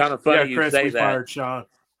of funny you Chris, say we that. Fired Sean.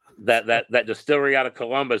 That distillery out of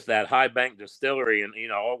Columbus, that High Bank Distillery, and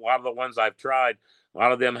a lot of the ones I've tried, a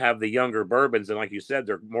lot of them have the younger bourbons, and like you said,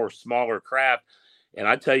 they're more smaller craft. And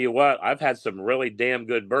I tell you what, I've had some really damn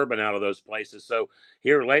good bourbon out of those places. So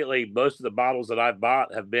here lately, most of the bottles that I've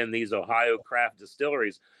bought have been these Ohio craft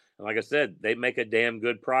distilleries. And like I said, they make a damn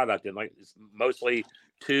good product. And like it's mostly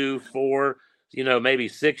 2, 4, maybe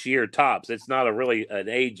 6-year tops. It's not an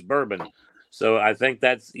aged bourbon. So I think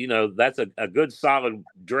that's a good solid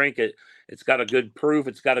drink. It's got a good proof.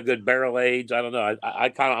 It's got a good barrel age. I don't know.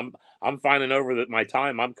 I'm finding over my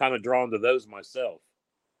time. I'm kind of drawn to those myself.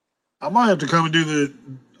 I might have to come and do the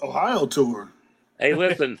Ohio tour. Hey,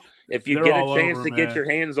 listen, if you get a chance to get your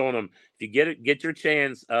hands on them, if you get your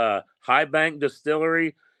chance, High Bank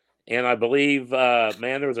Distillery, and I believe,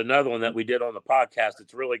 there was another one that we did on the podcast.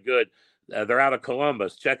 It's really good. They're out of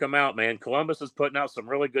Columbus. Check them out, man. Columbus is putting out some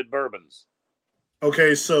really good bourbons.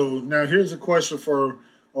 Okay, so now here's a question for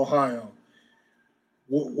Ohio.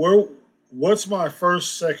 What's my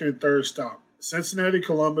first, second, third stop? Cincinnati,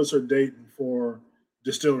 Columbus, or Dayton for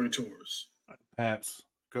distillery tours? Pabst.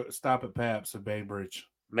 Go stop at Pabst in Bainbridge.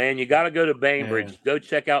 Man, you got to go to Bainbridge. Go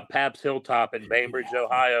check out Pabst Hilltop in Bainbridge,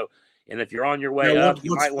 Ohio. And if you're on your way up,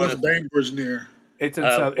 you might want to. Bainbridge near? It's in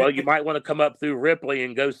you might want to come up through Ripley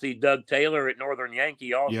and go see Doug Taylor at Northern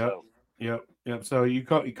Yankee also. Yep. So you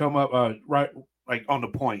come up right like on the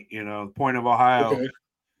point, the point of Ohio.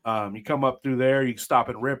 Okay. You come up through there. You can stop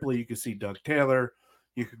at Ripley. You can see Doug Taylor.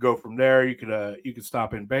 You could go from there. You could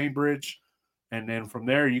stop in Bainbridge. And then from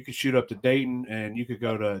there, you could shoot up to Dayton, and you could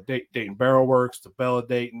go to Dayton Barrel Works, to Bella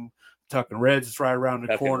Dayton, Tucking Reds is right around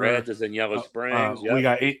the corner. Reds is in Yellow Springs. We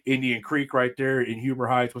got Indian Creek right there in Huber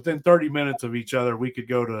Heights. Within 30 minutes of each other, we could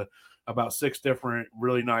go to about 6 different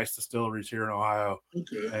really nice distilleries here in Ohio.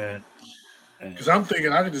 Okay. Because I'm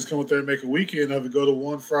thinking I can just come up there and make a weekend of it, go to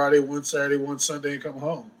one Friday, one Saturday, one Sunday, and come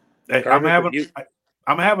home. Hey,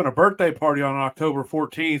 I'm having a birthday party on October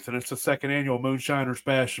 14th, and it's the 2nd annual Moonshiners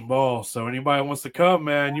Bash and Ball. So anybody wants to come,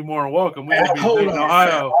 man, you're more than welcome. We will be in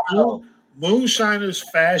Ohio. Moonshiners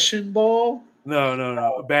Fashion Ball?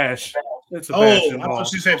 No. Bash. It's a fashion ball. I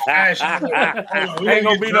thought you said fashion. Ain't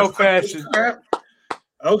gonna be no fashion.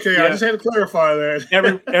 Okay, I just had to clarify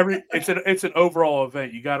that. It's an overall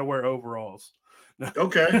event. You got to wear overalls.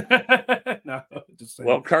 Okay. No, just saying.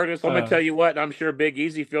 Well, Curtis, let me tell you what. I'm sure Big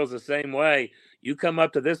Easy feels the same way. You come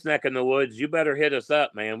up to this neck in the woods, you better hit us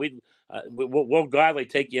up, man. We'll gladly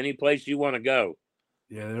take you any place you want to go.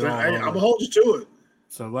 Yeah, they're all over. I'm gonna hold you to it.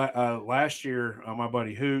 So last year, my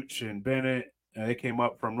buddy Hooch and Bennett, they came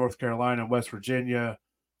up from North Carolina and West Virginia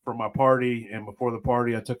for my party. And before the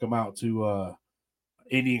party, I took them out to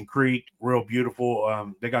Indian Creek, real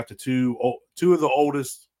beautiful. They got the two of the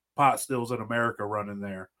oldest pot stills in America running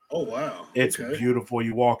there. Oh, wow. It's beautiful.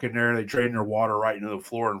 You walk in there, they drain their water right into the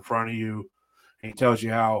floor in front of you. And he tells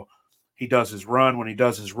you how he does his run. When he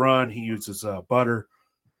does his run, he uses butter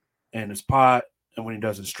and his pot. And when he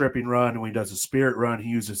does his stripping run and when he does his spirit run, he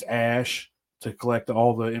uses ash to collect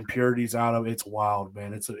all the impurities out of it. It's wild,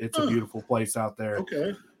 man. It's a beautiful place out there.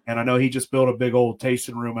 Okay. And I know he just built a big old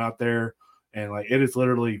tasting room out there. And like it is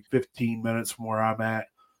literally 15 minutes from where I'm at.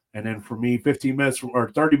 And then for me, 15 minutes or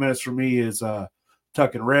 30 minutes for me is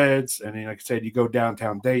Tucking Reds. And then, like I said, you go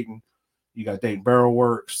downtown Dayton. You got Dayton Barrel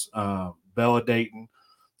Works, Bella Dayton.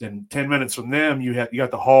 Then 10 minutes from them, you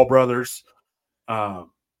got the Hall Brothers. And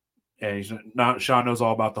Sean knows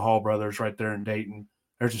all about the Hall Brothers right there in Dayton.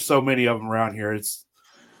 There's just so many of them around here.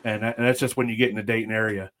 And that's just when you get in the Dayton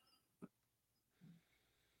area.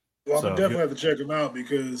 Well, I'm gonna definitely have to check them out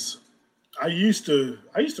because I used to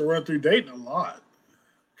run through Dayton a lot.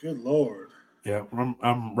 Good Lord. Yeah,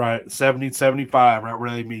 I'm right 70, 75, right where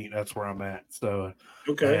they meet. That's where I'm at. So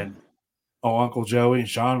okay. And Uncle Joey and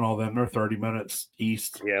Sean and all them, they're 30 minutes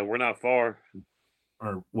east. Yeah, we're not far.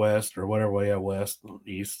 Or west or whatever way, west,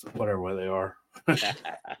 east, whatever way they are. They're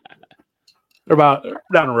about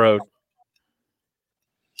down the road.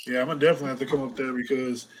 Yeah, I'm gonna definitely have to come up there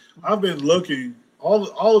because I've been looking.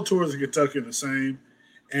 All the tours in Kentucky are the same,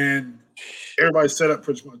 and everybody's set up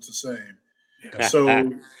pretty much the same. Yeah.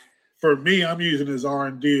 So for me, I'm using as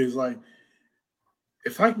R&D as like,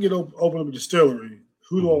 if I can get open up a distillery,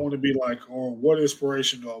 who do I want to be like, or what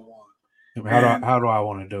inspiration do I want? How do I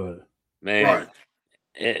want to do it, man?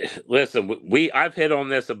 Right. Listen, I've hit on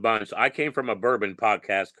this a bunch. I came from a bourbon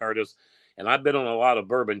podcast, Curtis, and I've been on a lot of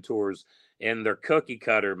bourbon tours, and they're cookie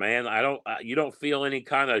cutter, man. You don't feel any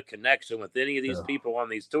kind of connection with any of these people on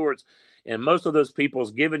these tours, and most of those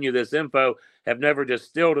people's giving you this info have never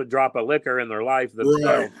distilled a drop of liquor in their life themselves.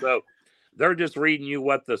 Right. So they're just reading you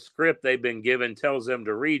what the script they've been given tells them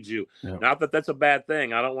to read you. Yeah. Not that that's a bad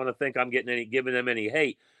thing. I don't want to think I'm giving them any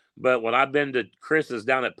hate. But when I've been to Chris's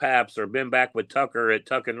down at Pabst or been back with Tucker at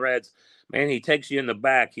Tucking Reds, man, he takes you in the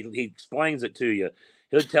back. He explains it to you.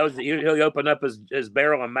 He'll open up his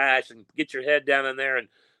barrel of mash and get your head down in there and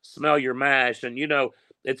smell your mash. And,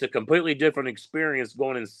 it's a completely different experience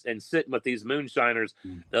going and sitting with these moonshiners.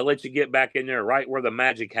 They'll let you get back in there right where the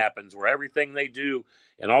magic happens, where everything they do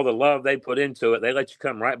and all the love they put into it, they let you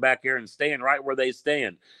come right back here and stand right where they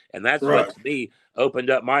stand. And that's right. What to me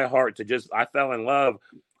opened up my heart to I fell in love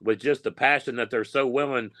with just the passion that they're so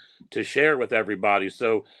willing to share with everybody.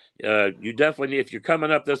 So you definitely, if you're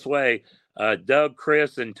coming up this way, Doug,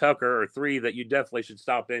 Chris, and Tucker are three that you definitely should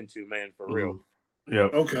stop into, man, for real. Yeah.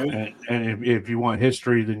 Okay. And if you want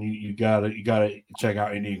history, then you gotta check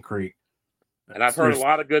out Indian Creek. And I've heard a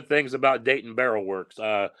lot of good things about Dayton Barrel Works.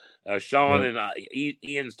 Sean and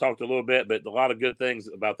Ian's talked a little bit, but a lot of good things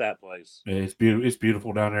about that place. Yeah, it's beautiful. It's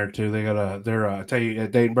beautiful down there too. They got I tell you,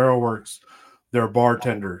 at Dayton Barrel Works, their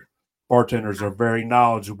bartenders are very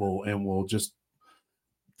knowledgeable and will just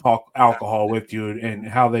talk alcohol with you and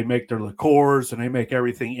how they make their liqueurs and they make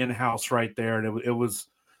everything in house right there. And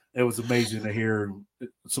it was amazing to hear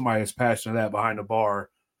somebody as passionate as that behind the bar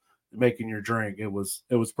making your drink. It was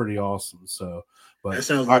pretty awesome. So, but that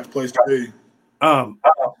sounds like the place to be.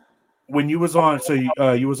 When you was on, so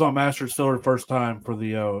you was on Master Distiller the first time for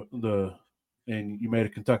the and you made a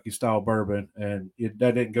Kentucky style bourbon, and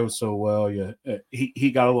that didn't go so well.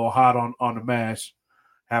 He got a little hot on the mash.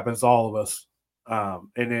 Happens to all of us.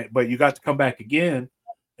 But you got to come back again,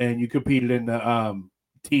 and you competed in the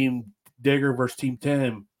Team Digger versus Team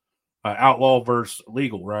Tim, outlaw versus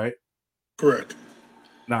legal, right? Correct.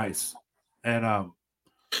 Nice. And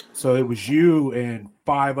so it was you and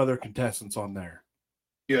 5 other contestants on there.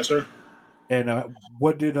 Yes, sir. And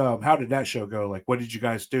how did that show go? Like, what did you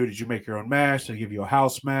guys do? Did you make your own mash? Did they give you a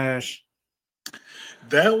house mash?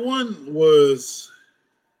 That one was.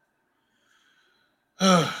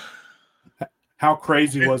 How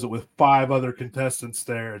crazy was it with 5 other contestants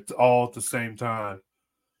there? It's all at the same time.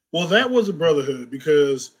 Well, that was a brotherhood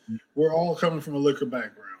because we're all coming from a liquor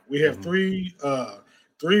background. We have three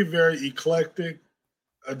very eclectic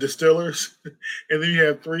distillers, and then you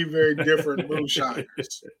have 3 very different moonshiners.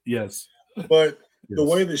 Yes. But the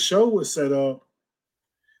way the show was set up,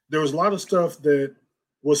 there was a lot of stuff that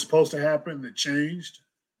was supposed to happen that changed.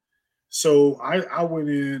 So I went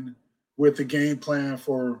in with the game plan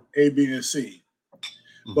for A, B, and C.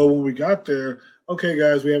 But when we got there, okay,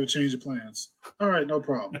 guys, we have a change of plans. All right, no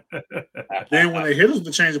problem. Then when they hit us with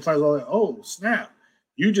the change of plans, I was like, oh, snap.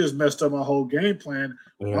 You just messed up my whole game plan.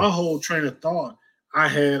 Yeah. My whole train of thought I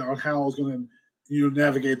had on how I was going to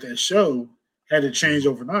navigate that show had to change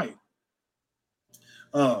overnight.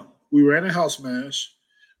 We ran a house mash,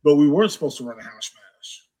 but we weren't supposed to run a house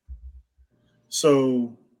mash.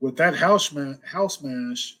 So with that house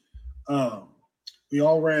mash, we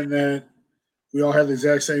all ran that. We all had the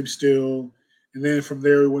exact same still. And then from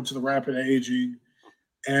there, we went to the rapid aging.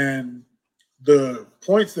 And the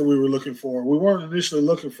points that we were looking for, we weren't initially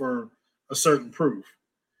looking for a certain proof.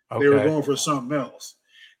 Okay. They were going for something else.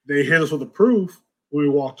 They hit us with a proof when we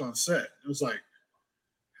walked on set. It was like,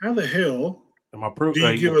 how the hell do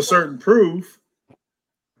you give a certain proof?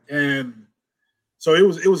 And so it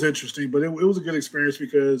was interesting, but it was a good experience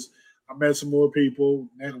because I met some more people,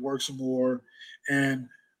 networked some more, and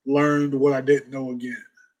learned what I didn't know again.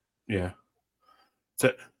 Yeah.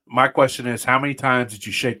 So my question is, how many times did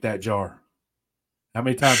you shake that jar? How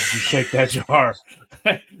many times did you shake that jar?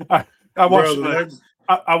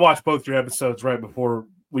 I watched both your episodes right before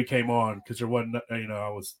we came on because there wasn't, I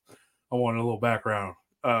wanted a little background.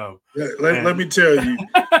 Let me tell you,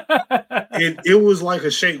 it was like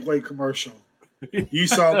a shake weight commercial. You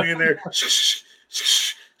saw me in there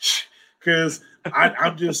because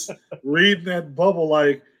I'm just reading that bubble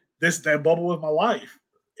like that bubble was my life.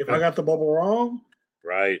 If I got the bubble wrong,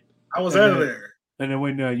 right, I was out of there. And then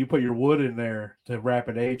when you put your wood in there to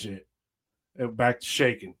rapid age it, back to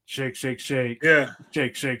shaking, shake, yeah,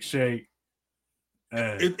 shake.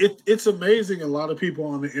 It's amazing. A lot of people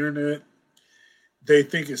on the internet, they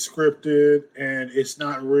think it's scripted and it's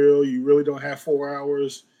not real. You really don't have 4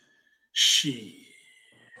 hours. Shit.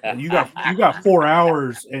 You got 4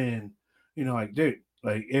 hours, and like, dude,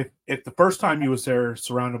 like if the first time you was there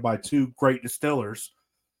surrounded by 2 great distillers,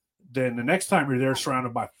 then the next time you're there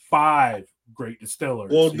surrounded by 5 great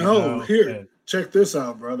distillers. Well, check this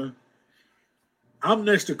out, brother. I'm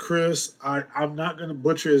next to Chris. I'm not going to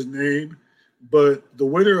butcher his name, but the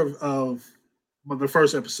winner of the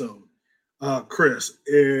first episode, Chris,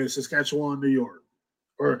 is Saskatchewan, New York,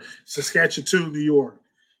 or Saskatchewan, New York.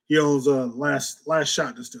 He owns a Last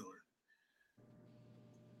Shot Distiller.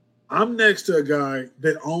 I'm next to a guy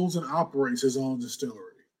that owns and operates his own distillery.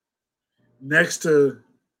 Next to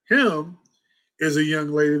him is a young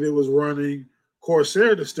lady that was running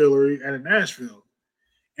Corsair Distillery out of Nashville.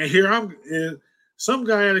 And here some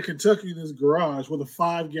guy out of Kentucky in his garage with a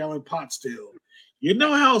 5-gallon pot still. You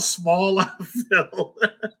know how small I felt?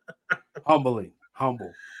 Humble.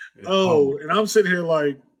 Humble. And I'm sitting here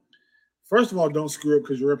like, first of all, don't screw up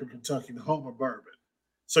because you're up in Kentucky, the home of bourbon.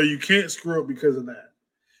 So you can't screw up because of that.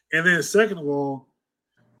 And then second of all,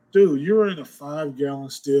 dude, you're in a 5-gallon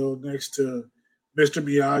still next to Mr.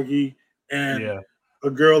 Miyagi and a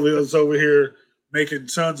girl that's over here making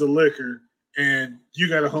tons of liquor, and you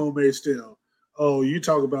got a homemade still. Oh, you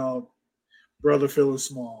talk about brother feeling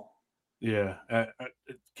small. Yeah.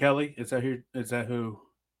 Kelly, is that who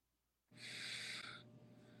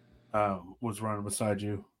was running beside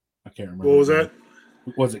you? I can't remember. What was that?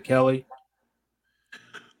 Was it Kelly?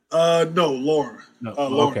 No, Laura. No,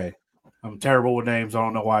 Laura. Okay. I'm terrible with names. I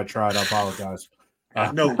don't know why I tried. I apologize.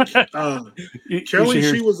 No, Kelly.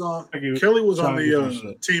 She was on. Kelly was on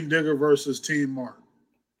the Team Digger versus Team Mark.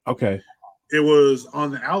 Okay. It was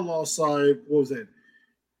on the Outlaw side. What was it?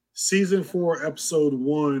 Season 4, episode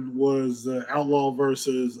 1 was the Outlaw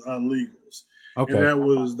versus Legals. Okay. And that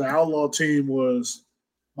was the Outlaw team was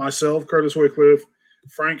myself, Curtis Wickliffe,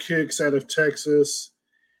 Frank Hicks out of Texas,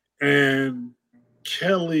 and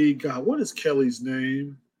Kelly. God, what is Kelly's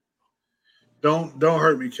name? Don't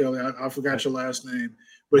hurt me, Kelly. I forgot your last name,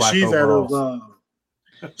 but Black she's overalls.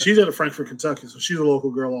 She's out of Frankfort, Kentucky, so she's a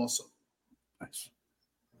local girl also. Nice.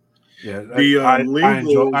 Yeah, I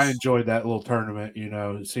enjoyed that little tournament.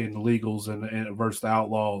 Seeing the Legals and versus the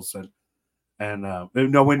Outlaws, and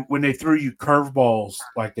when they threw you curveballs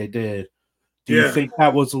like they did, do you think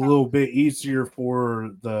that was a little bit easier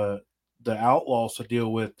for the Outlaws to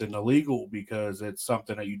deal with than the Legal because it's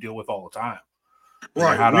something that you deal with all the time?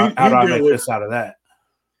 Right. How do I make this out of that?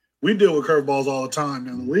 We deal with curveballs all the time.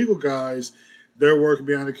 And the Legal guys, they're working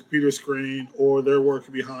behind a computer screen or they're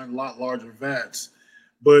working behind a lot larger vats.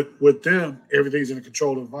 But with them, everything's in a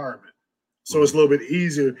controlled environment. So it's a little bit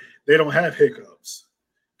easier. They don't have hiccups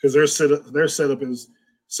because their setup is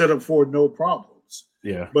set up for no problems.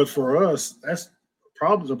 Yeah. But for us,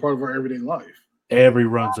 problems are part of our everyday life. Every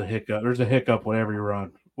run's a hiccup. There's a hiccup with every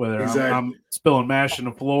run. whether Exactly. I'm spilling mash in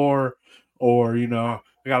the floor, or I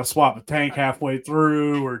got to swap the tank halfway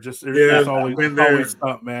through, or just there's always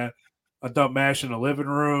stuff, man. I dump mash in the living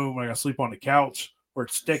room. I got to sleep on the couch where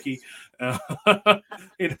it's sticky.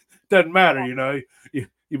 It doesn't matter, You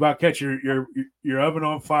about to catch your oven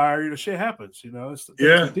on fire. Shit happens. It's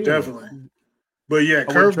definitely. But yeah,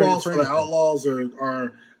 curveballs for the anything. Outlaws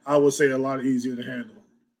are I would say a lot easier to handle.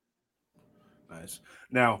 Nice.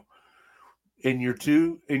 Now, in your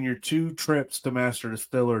two trips to Master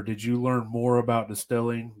Distiller, did you learn more about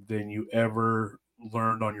distilling than you ever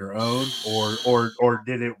learned on your own, or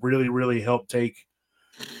did it really, really help take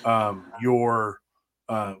your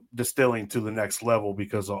distilling to the next level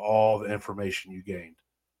because of all the information you gained?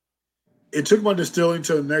 It took my distilling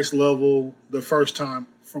to the next level the first time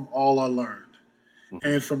from all I learned. Mm-hmm.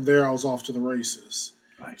 And from there, I was off to the races.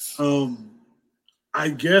 Nice. I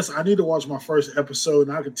guess I need to watch my first episode,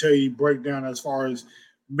 and I can tell you breakdown as far as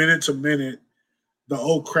minute to minute the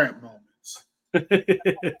oh crap moments.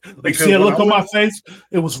 Like, see a look on my face?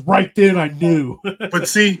 It was right then I knew. But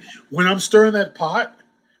see, when I'm stirring that pot,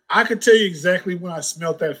 I could tell you exactly when I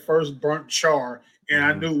smelled that first burnt char, and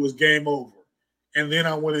I knew it was game over. And then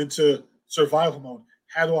I went into survival mode.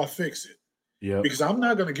 How do I fix it? Yeah. Because I'm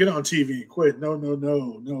not going to get on TV and quit.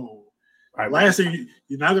 No. Last thing,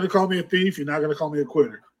 you're not going to call me a thief. You're not going to call me a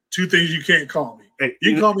quitter. Two things you can't call me. Hey,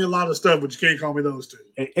 you can call me a lot of stuff, but you can't call me those two.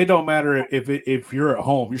 It don't matter if you're at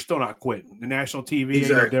home. You're still not quitting. The national TV ain't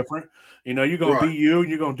no different. You're going to be you, and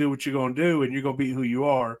you're going to do what you're going to do, and you're going to be who you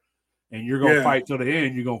are, and you're going to fight till the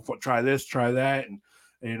end. You're going to try this, try that,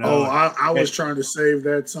 and I was trying to save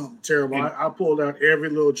that something terrible. I pulled out every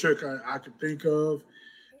little trick I could think of,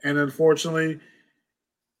 and unfortunately,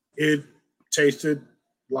 it tasted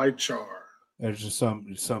like char. There's just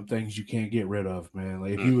some things you can't get rid of, man.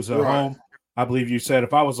 Like if you was at home, I believe you said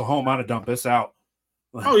if I was at home, I'd have dumped this out.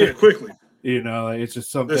 Oh yeah, quickly. It's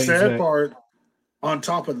just some. The sad part. On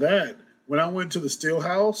top of that, when I went to the still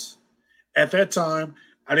house, at that time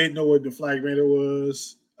I didn't know what deflagrator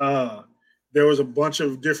was. There was a bunch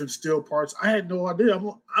of different still parts. I had no idea.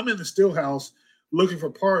 I'm in the still house looking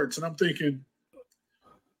for parts, and I'm thinking,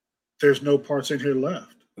 there's no parts in here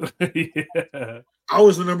left. Yeah. I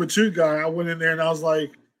was the number 2 guy. I went in there and I was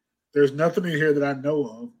like, there's nothing in here that I know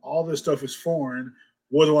of. All this stuff is foreign.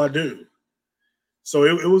 What do I do? So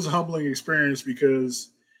it was a humbling experience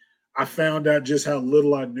because I found out just how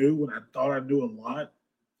little I knew when I thought I knew a lot.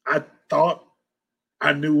 I thought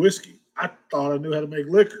I knew whiskey. I thought I knew how to make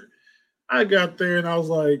liquor. I got there and I was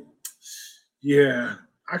like, yeah,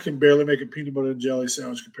 I can barely make a peanut butter and jelly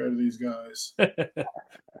sandwich compared to these guys.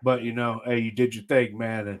 But, hey, you did your thing,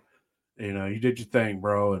 man. And, you did your thing,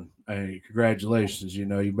 bro. And hey, congratulations. You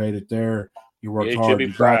made it there. You worked hard.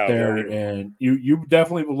 You got there. And you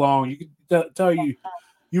definitely belong. You can tell you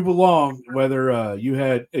belong, whether you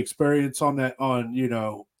had experience on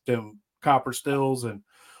them copper stills and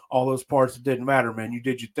all those parts. It didn't matter, man. You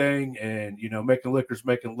did your thing, and making liquor's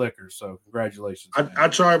making liquor. So congratulations. I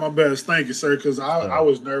tried my best. Thank you, sir. Because I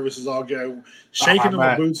was nervous as all get. Shaking in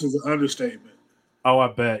my boots is an understatement. Oh, I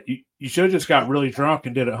bet you should have just got really drunk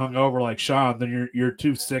and did it hungover like Sean. Then you're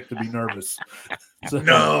too sick to be nervous. So.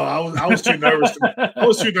 No, I was too nervous. I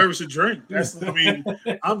was too nervous to drink.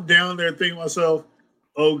 I'm down there thinking to myself,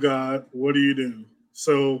 "Oh God, what do you do?"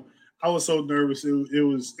 So I was so nervous. It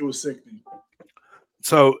was sickening.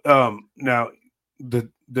 So now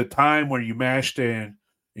the time where you mashed in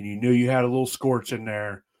and you knew you had a little scorch in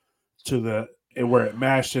there and where it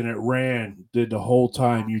mashed and it ran, did the whole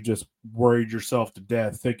time you just worried yourself to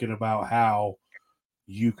death thinking about how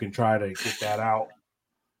you can try to get that out?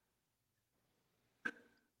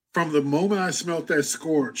 From the moment I smelled that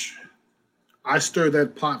scorch, I stirred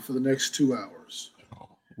that pot for the next 2 hours.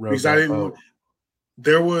 Because I didn't.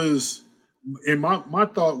 There was, and my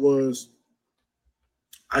thought was,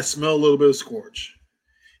 I smell a little bit of scorch.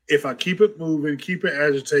 If I keep it moving, keep it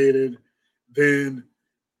agitated, then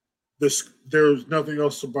there's nothing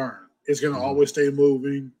else to burn. It's going to always stay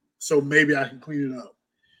moving, so maybe I can clean it up.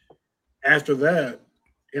 After that,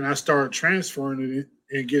 and I started transferring it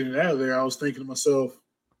and getting it out of there, I was thinking to myself,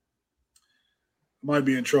 I might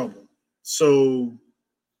be in trouble. So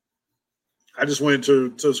I just went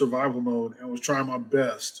to survival mode and was trying my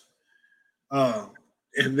best. And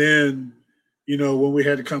then, when we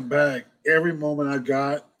had to come back, every moment I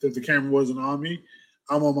got that the camera wasn't on me,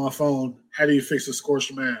 I'm on my phone. How do you fix a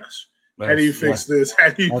scorched mash? How do you fix this?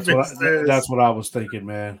 How do you fix this? That's what I was thinking,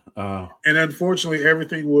 man. And unfortunately,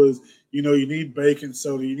 everything was, you need baking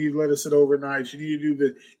soda. You need to let it sit overnight. You need to do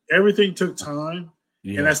that. Everything took time.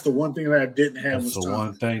 Yeah. And that's the one thing that I didn't have was time. That's the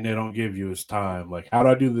one thing they don't give you is time. Like, how do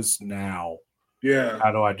I do this now? Yeah.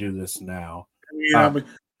 How do I do this now?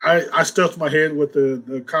 I stuffed my head with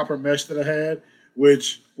the copper mesh that I had,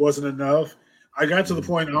 which wasn't enough. I got to the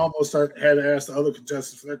point I almost had to ask the other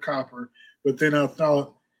contestants for their copper, but then I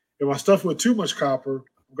thought if I stuff with too much copper,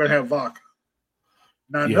 I'm going to have vodka.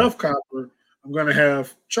 Not enough copper, I'm going to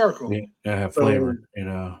have charcoal. Yeah, have flavor,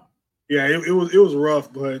 Yeah, it was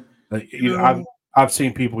rough, but I've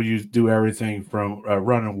seen people do everything from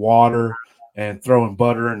running water and throwing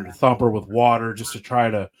butter in the thumper with water just to try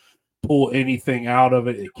to pull anything out of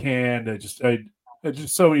it it can.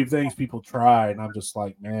 Just so many things people try, and I'm just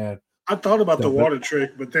like, man. I thought about the water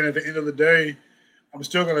trick, but then at the end of the day, I'm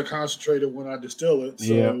still going to concentrate it when I distill it.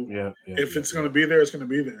 So if it's going to be there, it's going to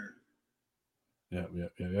be there. Yeah.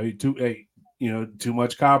 Too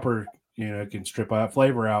much copper, can strip that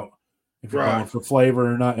flavor out. If you're going for flavor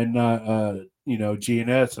and not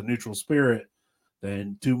GNS, a neutral spirit,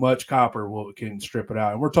 then too much copper can strip it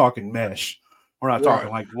out. And we're talking mesh. We're not talking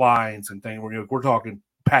like lines and things. We're talking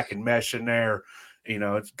packing mesh in there.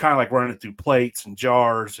 It's kind of like running it through plates and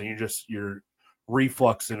jars, and you're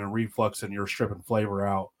refluxing and you're stripping flavor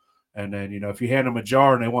out. And then, if you hand them a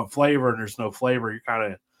jar and they want flavor and there's no flavor, you're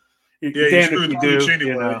kind of damned if you do,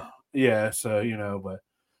 anyway. So, but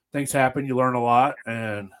things happen. You learn a lot,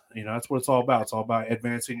 and that's what it's all about. It's all about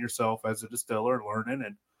advancing yourself as a distiller and learning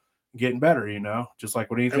and getting better. Just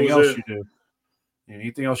like with anything else you do.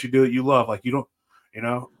 Anything else you do that you love, like you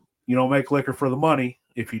don't make liquor for the money.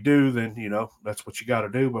 If you do, then that's what you got to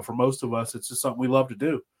do. But for most of us, it's just something we love to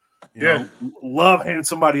do. Love handing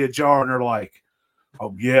somebody a jar and they're like,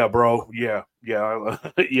 "Oh yeah, bro, yeah."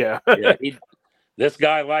 This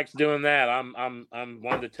guy likes doing that. I'm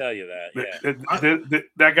wanting to tell you that.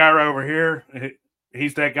 That guy right over here,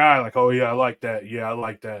 he's that guy. Like, oh yeah, I like that. Yeah, I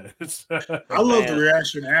like that. I love the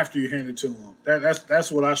reaction after you hand it to them.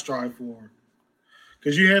 That's what I strive for.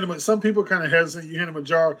 Because you hand them, some people kind of hesitant. You hand them a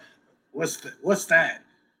jar. What's that?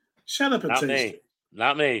 Shut up and taste it.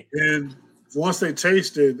 Not me. And once they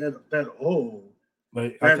taste it,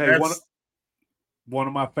 one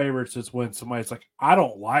of my favorites is when somebody's like, I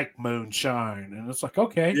don't like moonshine. And it's like,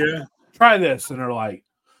 okay, try this. And they're like,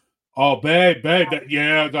 oh, babe,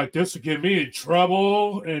 like this will get me in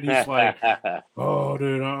trouble. And he's like, oh,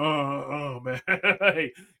 dude, man.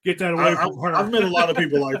 Hey, get that away from her. I've met a lot of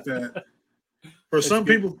people like that. For some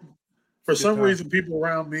people, for some reason, people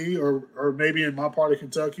around me or maybe in my part of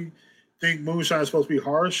Kentucky think moonshine is supposed to be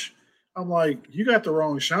harsh. I'm like, you got the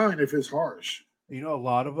wrong shine if it's harsh. A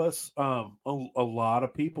lot of us, a lot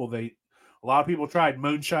of people tried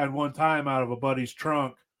moonshine one time out of a buddy's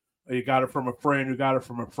trunk. You got it from a friend who got it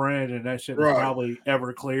from a friend, and that shit was probably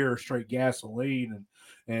Everclear or straight gasoline.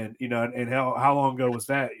 And how long ago was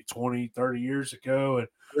that? 20, 30 years ago.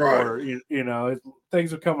 And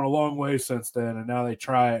things have come a long way since then. And now they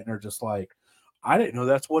try it and they're just like, I didn't know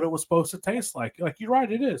that's what it was supposed to taste like. Like, you're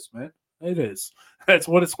right, it is, man. It is. That's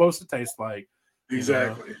what it's supposed to taste like.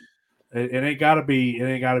 Exactly. It ain't gotta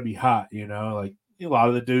be hot, like a lot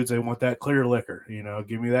of the dudes, they want that clear liquor,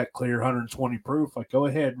 give me that clear 120 proof. Like, go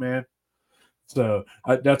ahead, man. So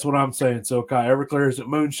that's what I'm saying. So Everclear isn't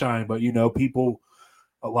moonshine, but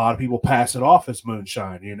a lot of people pass it off as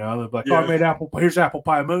moonshine, they're like, oh, I made here's apple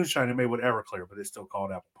pie moonshine. It made with Everclear, but it's still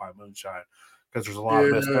called apple pie moonshine because there's a lot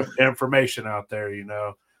of messed information out there,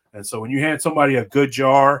 And so when you hand somebody a good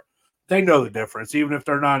jar, they know the difference, even if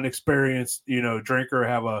they're not an experienced, drinker,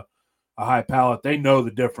 have a high palate. They know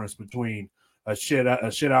the difference between a shit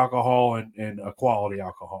alcohol and a quality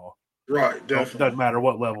alcohol. Right, definitely. Doesn't matter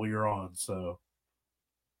what level you're on. So,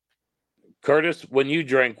 Curtis, when you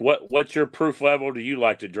drink, what's your proof level do you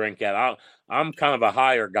like to drink at? I'm kind of a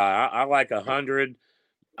higher guy. I like 100.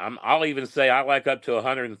 I'll even say I like up to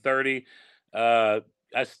 130.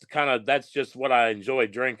 That's just what I enjoy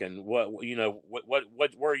drinking. What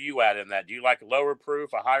where are you at in that? Do you like a lower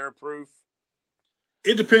proof, a higher proof?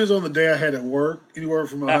 It depends on the day I had at work, anywhere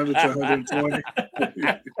from 100 to 120.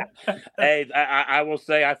 Hey, I will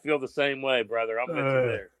say I feel the same way, brother. I'm with you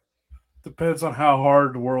there. Depends on how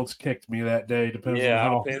hard the world's kicked me that day. Depends on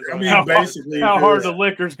how hard the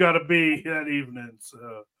liquor's got to be that evening.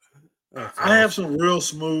 So I have some real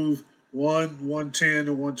smooth 110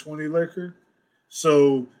 and 120 liquor.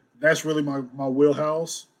 So that's really my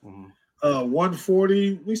wheelhouse. Mm-hmm.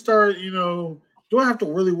 140, we start, do I have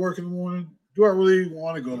to really work in the morning? Do I really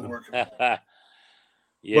want to go to work? Yeah.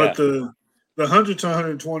 But the 100 to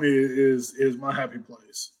 120 is my happy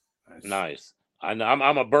place. Nice. I know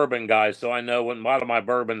I'm a bourbon guy, so I know when a lot of my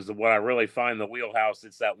bourbons, what I really find the wheelhouse,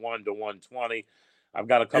 it's that 1 to 120. I've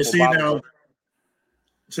got a couple bottles.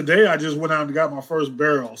 Today I just went out and got my first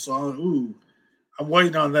barrel, so I'm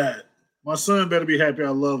waiting on that. My son better be happy I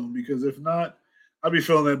love him, because if not, I'll be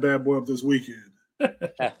filling that bad boy up this weekend.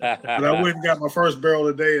 But I went and got my first barrel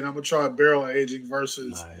today, and I'm gonna try barrel aging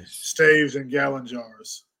versus staves and gallon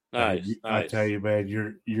jars. Nice. I tell you, man,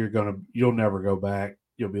 you'll never go back.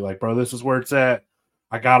 You'll be like, bro, this is where it's at.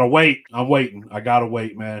 I gotta wait. I'm waiting. I gotta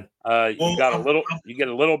wait, man. You get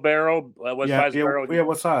a little barrel. What size barrel? Yeah,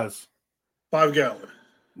 what size? 5 gallon.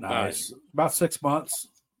 Nice. About 6 months.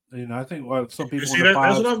 I think some people see that,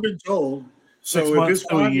 that's what I've been told. 6 so months if it's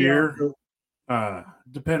to a year,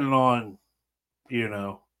 depending on,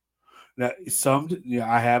 that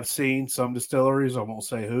I have seen some distilleries, I won't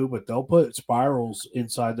say who, but they'll put spirals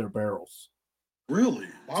inside their barrels. Really?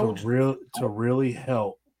 To really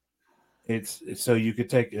help. It's so you could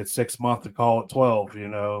take it 6 months and call it 12, I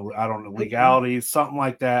don't know, legalities, something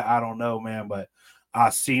like that. I don't know, man, but I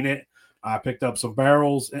seen it. I picked up some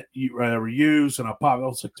barrels you ever use, and I popped. I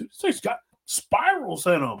was like, dude, this thing's got spirals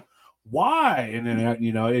in them. Why? And then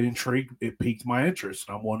it piqued my interest,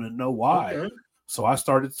 and I wanted to know why. Okay. So I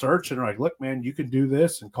started searching. Like, look, man, you can do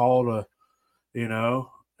this and call it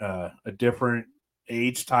a different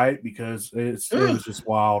age type, because it was just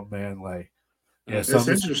wild, man. Like, that's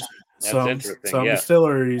interesting. Some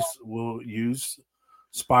distilleries will use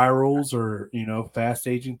spirals or fast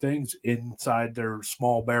aging things inside their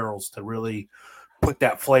small barrels to really put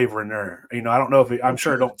that flavor in there. I don't know if I'm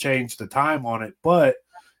sure it don't change the time on it, but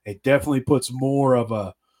it definitely puts more of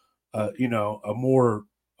a more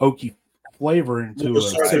oaky flavor into a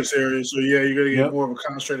surface area. So yeah, you're gonna get more of a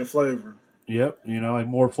concentrated flavor. Yep, like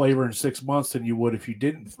more flavor in 6 months than you would if you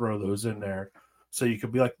didn't throw those in there. So you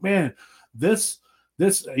could be like, man, this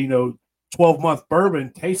 12-month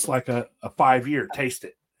bourbon tastes like a 5-year. Taste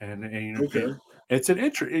it, and it's an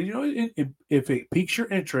interest. If it piques your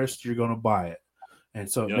interest, you're going to buy it, and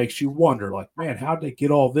so it makes you wonder, like, man, how did they get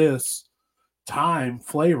all this time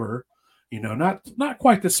flavor? Not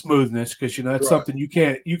quite the smoothness, because that's something you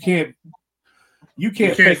can't fake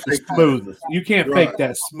the smoothness. You can't fake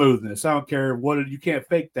that smoothness. I don't care what you can't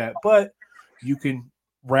fake that, but you can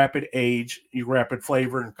rapid age, you rapid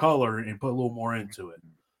flavor and color, and put a little more into it.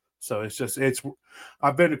 So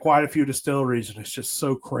I've been to quite a few distilleries, and it's just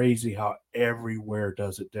so crazy how everywhere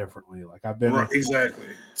does it differently. Like, I've been exactly.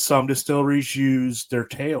 Some distilleries use their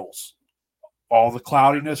tails, all the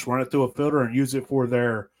cloudiness, run it through a filter and use it for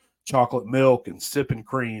their chocolate milk and sipping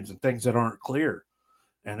creams and things that aren't clear.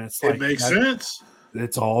 And it's like, it makes sense.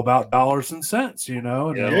 It's all about dollars and cents, And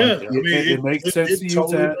it makes sense to use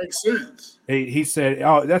totally that. Makes sense. He said,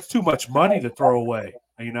 "Oh, that's too much money to throw away."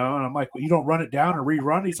 And I'm like, well, you don't run it down and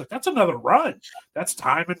rerun. He's like, that's another run. That's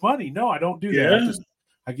time and money. No, I don't do that.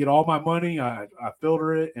 I get all my money. I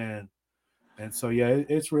filter it, and so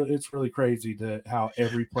it's really crazy how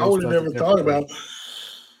every place. I would have never thought about.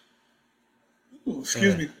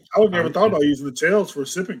 Excuse me. I would have never thought about using the tails for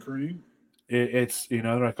sipping cream. It's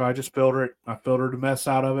like, I just filter it. I filter the mess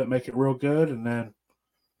out of it, make it real good, and then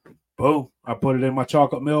boom, I put it in my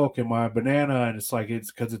chocolate milk and my banana, and it's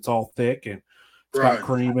because it's all thick and it's got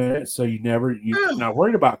cream in it, so you're not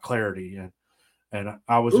worried about clarity. And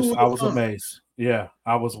I was amazed. Yeah,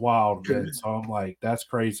 I was wild. Okay. So I'm like, that's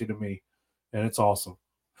crazy to me, and it's awesome.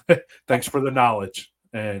 Thanks for the knowledge.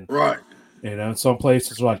 And some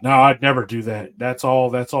places are like, no, I'd never do that. That's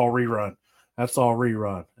all rerun. That's all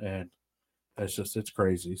rerun, and it's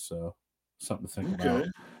crazy. So something to think about.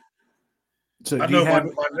 So I know my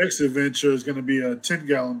next adventure is going to be a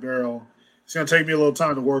 10-gallon barrel. It's going to take me a little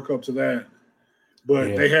time to work up to that.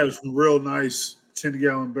 But they have some real nice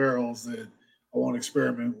 10-gallon barrels that I want to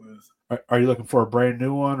experiment with. Are you looking for a brand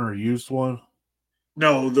new one or a used one?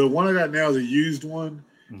 No, the one I got now is a used one.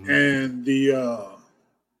 Mm-hmm. And the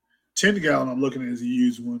 10-gallon I'm looking at is a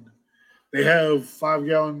used one. They have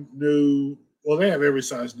 5-gallon new. Well, they have every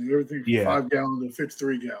size new. Everything from 5-gallon to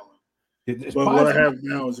 53-gallon. But what I have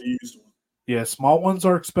now is a used one. Yeah, small ones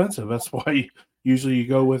are expensive. That's why usually you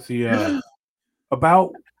go with the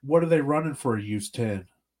about what are they running for a used 10?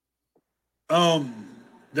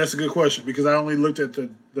 That's a good question, because I only looked at the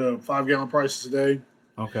 5-gallon prices today.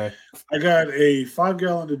 Okay. I got a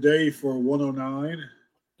 5-gallon today for $109.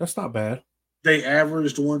 That's not bad. They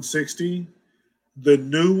averaged 160. The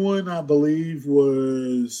new one, I believe,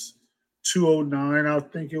 was $209, I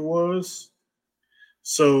think it was.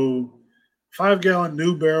 So 5-gallon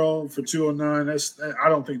new barrel for $209. I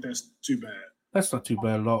don't think that's too bad. That's not too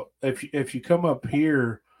bad at all. If you come up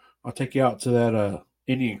here, I'll take you out to that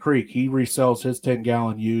Indian Creek. He resells his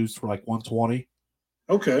 10-gallon used for like $120.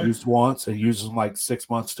 Okay. Used once, and uses them like 6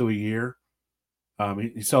 months to a year.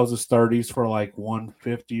 He sells his 30s for like $150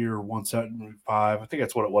 or $175. I think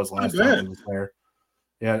that's what it was last time he was there.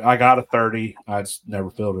 Yeah, I got a 30. I just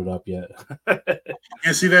never filled it up yet.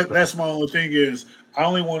 And see that's my only thing is I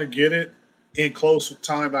only want to get it in close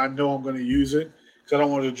time. I know I'm going to use it because I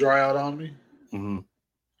don't want it to dry out on me. Mm-hmm.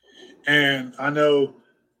 And I know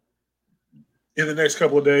in the next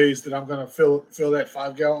couple of days that I'm going to fill that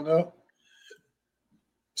 5-gallon up.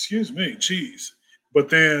 Excuse me, cheese. But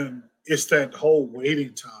then it's that whole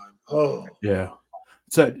waiting time. Oh, yeah.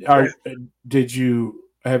 So,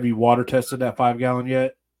 have you water tested that 5-gallon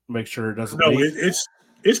yet? Make sure it doesn't no, leak. it's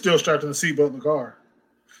still strapped in the seatbelt in the car.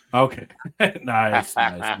 Okay, nice.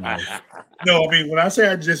 No, I mean when I say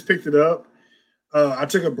I just picked it up, I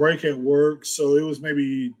took a break at work, so it was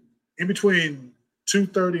maybe in between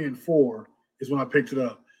 2:30 and 4 is when I picked it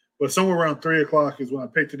up. But somewhere around 3 o'clock is when I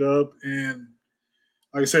picked it up, and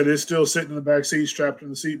like I said, it's still sitting in the back seat, strapped in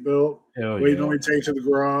the seatbelt, waiting on me to take to the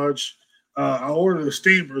garage. I ordered a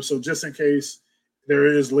steamer, so just in case there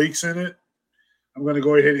is leaks in it, I'm going to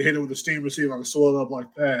go ahead and hit it with a steamer, see if I can swell it up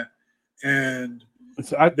like that. And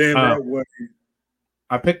then that way.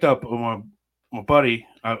 I picked up my buddy.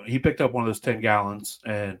 He picked up one of those 10 gallons,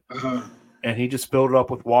 and he just filled it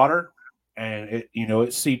up with water, and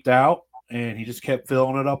it seeped out, and he just kept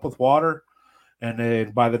filling it up with water. And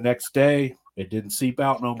then by the next day, it didn't seep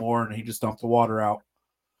out no more, and he just dumped the water out.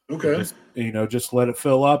 Okay. Just let it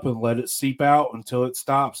fill up and let it seep out until it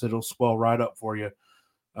stops. It'll swell right up for you.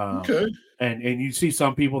 Okay. And you see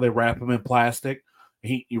some people, they wrap them in plastic.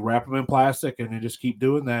 You wrap them in plastic, and they just keep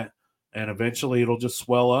doing that, and eventually it'll just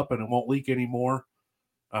swell up and it won't leak anymore.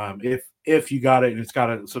 If you got it and it's got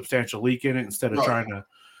a substantial leak in it, instead of trying to,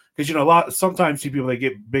 because sometimes people they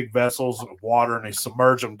get big vessels of water and they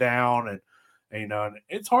submerge them down, and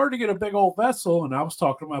it's hard to get a big old vessel. And I was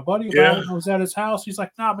talking to my buddy about it. I was at his house. He's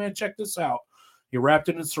like, "Nah, man, check this out." He wrapped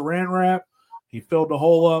it in Saran wrap. He filled the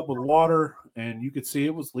hole up with water, and you could see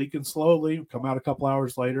it was leaking slowly. Come out a couple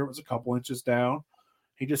hours later, it was a couple inches down.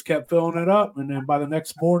 He just kept filling it up, and then by the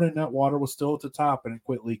next morning, that water was still at the top, and it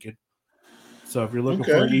quit leaking. So if you're looking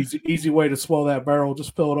for an easy way to swell that barrel,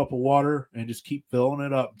 just fill it up with water and just keep filling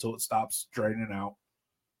it up until it stops draining out.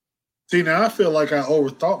 See, now I feel like I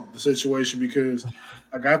overthought the situation because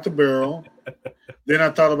I got the barrel. Then I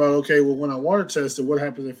thought about, okay, well, when I water test it, what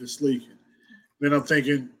happens if it's leaking? Then I'm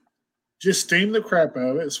thinking, just steam the crap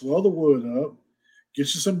out of it, swell the wood up,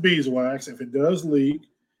 get you some beeswax. If it does leak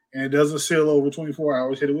and it doesn't seal over 24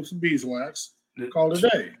 hours, hit it with some beeswax, call it a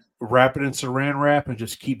day. Wrap it in Saran wrap and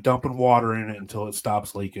just keep dumping water in it until it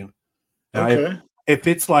stops leaking. Now, okay. If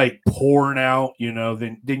it's like pouring out,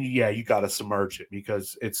 then you got to submerge it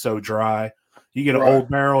because it's so dry. You get an old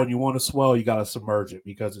barrel and you want to swell, you got to submerge it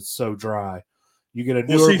because it's so dry. You get a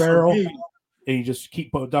newer barrel and you just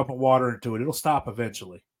keep dumping water into it. It'll stop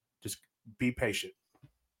eventually. Just be patient.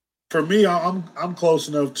 For me, I'm close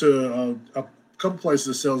enough to a couple places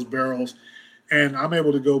that sells barrels, and I'm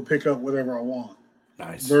able to go pick up whatever I want.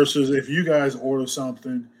 Nice. Versus if you guys order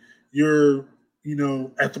something, you're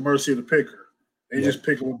at the mercy of the picker. They just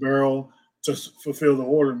pick up a barrel to fulfill the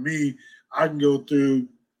order. Me, I can go through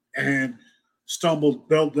and stumble.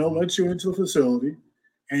 They'll let you into the facility,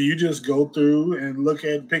 and you just go through and look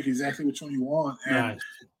at and pick exactly which one you want. And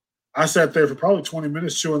I sat there for probably 20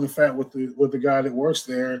 minutes chewing the fat with the guy that works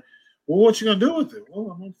there. Well, what you gonna do with it?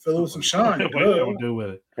 Well, I'm gonna fill it with some shine. What are you gonna do with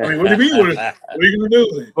it? I mean, what do you mean with it? What are you gonna do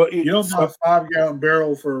with it? Well, you don't buy a 5-gallon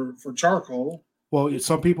barrel for charcoal. Well,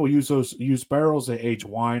 some people use barrels. They age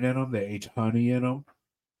wine in them. They age honey in them.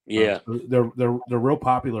 Yeah, they're real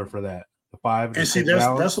popular for that. The 5 and see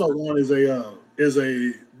that's what I want is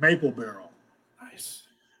a maple barrel. Nice,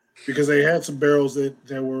 because they had some barrels that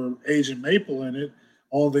were aging maple in it.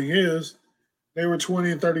 Only thing is, they were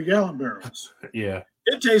 20 and 30 gallon barrels. Yeah,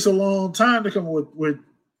 it takes a long time to come with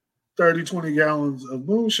 30, 20 gallons of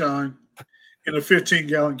moonshine in a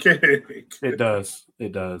 15-gallon keg. It does.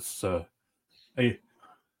 So.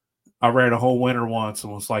 I ran a whole winter once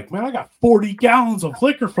and was like, man, I got 40 gallons of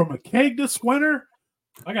liquor from a keg this winter.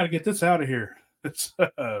 I got to get this out of here. That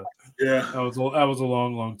was a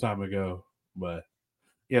long, long time ago. But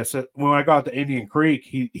yeah, so when I got to Indian Creek,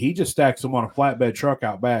 he just stacks them on a flatbed truck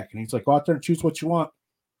out back, and he's like, go out there and choose what you want.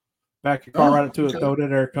 Back your car right up to it, throw it in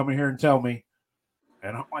there, come in here and tell me.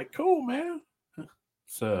 And I'm like, cool, man.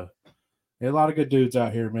 So a lot of good dudes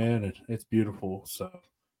out here, man, and it's beautiful. So.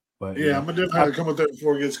 But, I'm gonna definitely have to come up there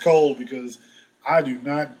before it gets cold because I do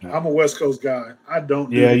not. I'm a West Coast guy. I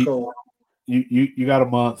don't do the cold. You got a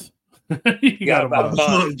month. you got a month.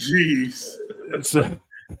 Oh, jeez.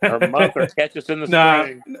 Or a month, or catch us in the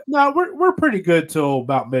spring. No, we're pretty good till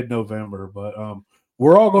about mid-November. But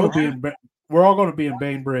we're all going to be in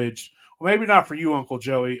Bainbridge maybe not for you, Uncle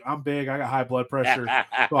Joey. I'm big. I got high blood pressure.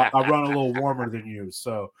 So I run a little warmer than you.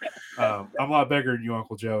 So I'm a lot bigger than you,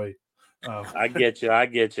 Uncle Joey. I get you.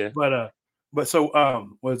 But so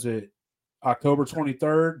was it October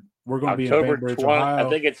 23rd? We're going to be in Bainbridge, 20, Ohio. I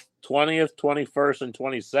think it's 20th, 21st, and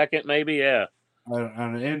 22nd, maybe. Yeah.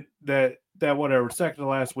 And that whatever, second to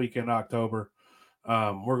last week in October.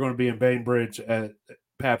 We're going to be in Bainbridge at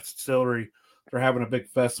Pabst Distillery. They're having a big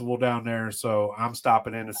festival down there, so I'm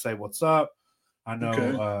stopping in to say what's up. I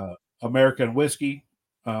know American Whiskey,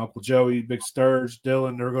 Uncle Joey, Big Sturge,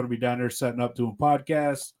 Dylan, they're going to be down there setting up doing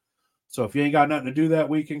podcasts. So if you ain't got nothing to do that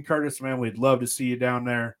weekend, Curtis, man, we'd love to see you down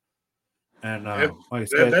there. And like I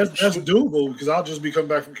said, that's doable because I'll just be coming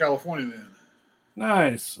back from California then.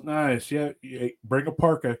 Nice. Yeah, bring a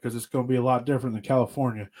parka because it's going to be a lot different than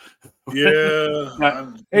California.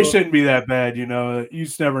 Yeah, it shouldn't be that bad, you know. You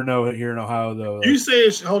just never know it here in Ohio, though. You say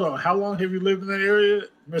hold on. How long have you lived in that area,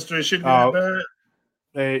 Mister? It shouldn't be that bad.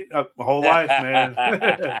 Hey, a whole life, man.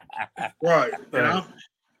 Right. And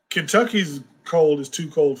Kentucky's cold is too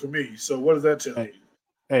cold for me. So what does that tell you?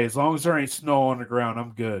 Hey, as long as there ain't snow on the ground,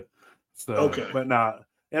 I'm good. So, okay. But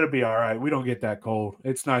it'll be all right. We don't get that cold.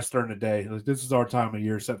 It's nice during the day. This is our time of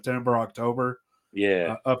year, September, October.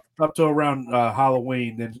 Yeah. Up to around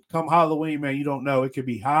Halloween. Then come Halloween, man, you don't know. It could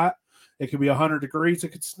be hot. It could be 100 degrees. It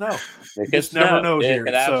could snow. You just never know here. It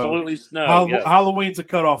could absolutely snow. Halloween's a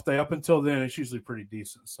cutoff day. Up until then, it's usually pretty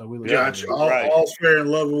decent. So we got you. All's fair in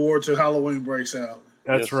love and war till Halloween breaks out.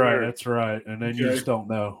 That's right. Sir. That's right. And then you just don't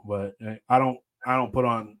know. But I don't put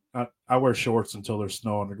on. I wear shorts until there's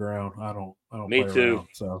snow on the ground. I don't. Me play too. Around,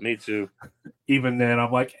 so me too. Even then,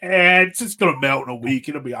 I'm like, it's just gonna melt in a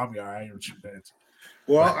week. I'll be all right.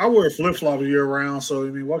 Well, I wear flip flops year round. So I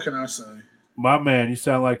mean, what can I say? My man, you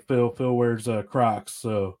sound like Phil. Phil wears Crocs.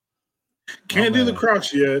 So can't do the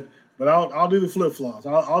Crocs yet, but I'll do the flip flops.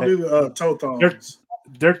 I'll do the toe thongs.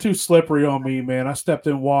 They're too slippery on me, man. I stepped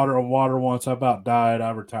in water once. I about died.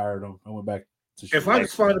 I retired them. I went back. If I could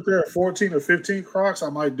find a pair of 14 or 15 Crocs, I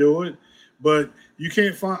might do it. But I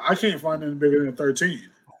can't find anything bigger than 13.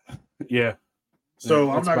 Yeah. So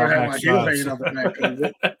I'm not gonna have my heel hanging out the back of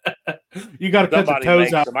it. You got to cut the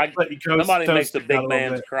toes out. Somebody makes a big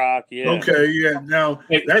man's Croc. Yeah. Okay. Yeah. Now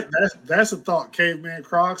that's a thought. Caveman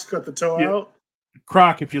Crocs. Cut the toe out.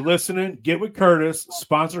 Croc, if you're listening, get with Curtis.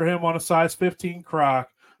 Sponsor him on a size 15 Croc.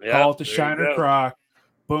 Call it the Shiner Croc.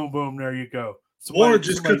 Boom, boom. There you go. Or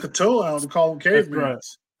just cut the toe out and call them cavemen.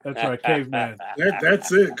 That's right, caveman.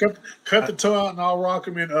 That's it. Cut the toe out and I'll rock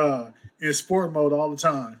them in sport mode all the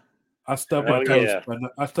time. I stubbed my toes. Yeah.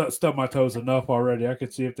 I stubbed my toes enough already. I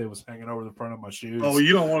could see if they was hanging over the front of my shoes. Oh,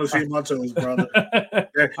 you don't want to see my toes, brother.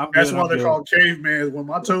 That's why they're called cavemen. When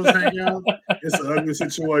my toes hang out, it's an ugly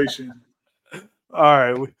situation. All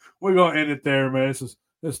right, we're gonna end it there, man.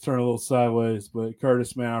 Let's turn a little sideways. But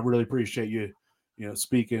Curtis, man, I really appreciate you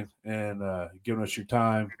speaking and giving us your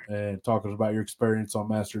time and talking about your experience on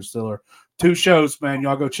Master Distiller. 2 shows, man.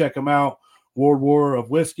 Y'all go check them out. World War of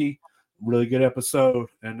Whiskey, really good episode.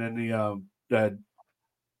 And then the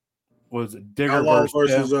was it Digger Outlaw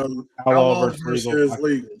versus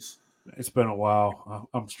Legals. It's been a while.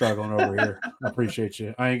 I'm struggling over here. I appreciate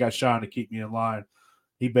you. I ain't got Sean to keep me in line.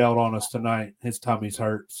 He bailed on us tonight. His tummy's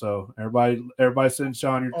hurt. So everybody send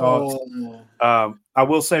Sean your thoughts. I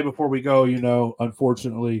will say before we go,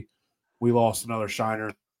 unfortunately, we lost another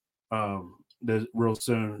Shiner real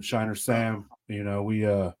soon. Shiner Sam. We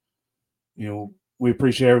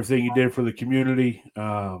appreciate everything you did for the community.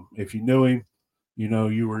 If you knew him,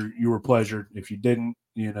 you were pleasured. If you didn't,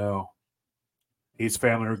 he's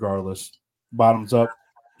family regardless. Bottoms up,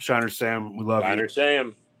 Shiner Sam. We love Shiner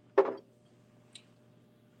Sam.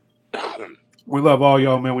 We love all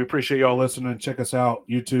y'all, man. We appreciate y'all listening. Check us out,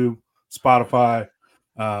 YouTube, Spotify.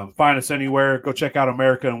 Find us anywhere. Go check out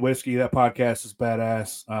America and Whiskey. That podcast is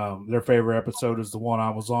badass. Their favorite episode is the one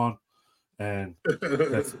I was on. And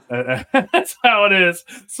that's how it is.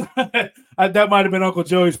 So, that might have been Uncle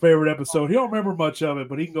Joey's favorite episode. He don't remember much of it,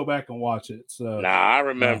 but he can go back and watch it. So, I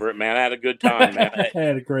remember it, man. I had a good time, man. I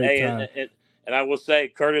had a great time. And I will say,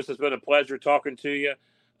 Curtis, it's been a pleasure talking to you.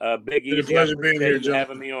 Big Easy, pleasure being here, John.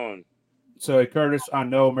 Having me on. So, hey, Curtis, I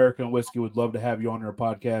know American Whiskey would love to have you on their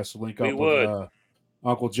podcast. Link up with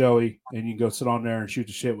Uncle Joey, and you can go sit on there and shoot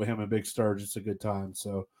the shit with him and Big Sturge. It's a good time.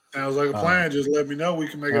 So sounds like a plan. Just let me know. We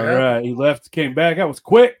can make it happen. All right. He left, came back. That was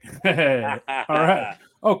quick. All right.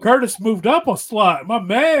 Oh, Curtis moved up a slot. My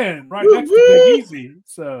man. Right next to Big Easy.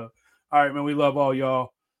 So, all right, man. We love all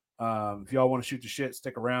y'all. If y'all want to shoot the shit,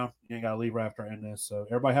 stick around. You ain't got to leave right after I end this. So,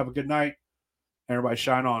 everybody have a good night. Everybody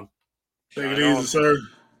shine on. Take it easy, sir.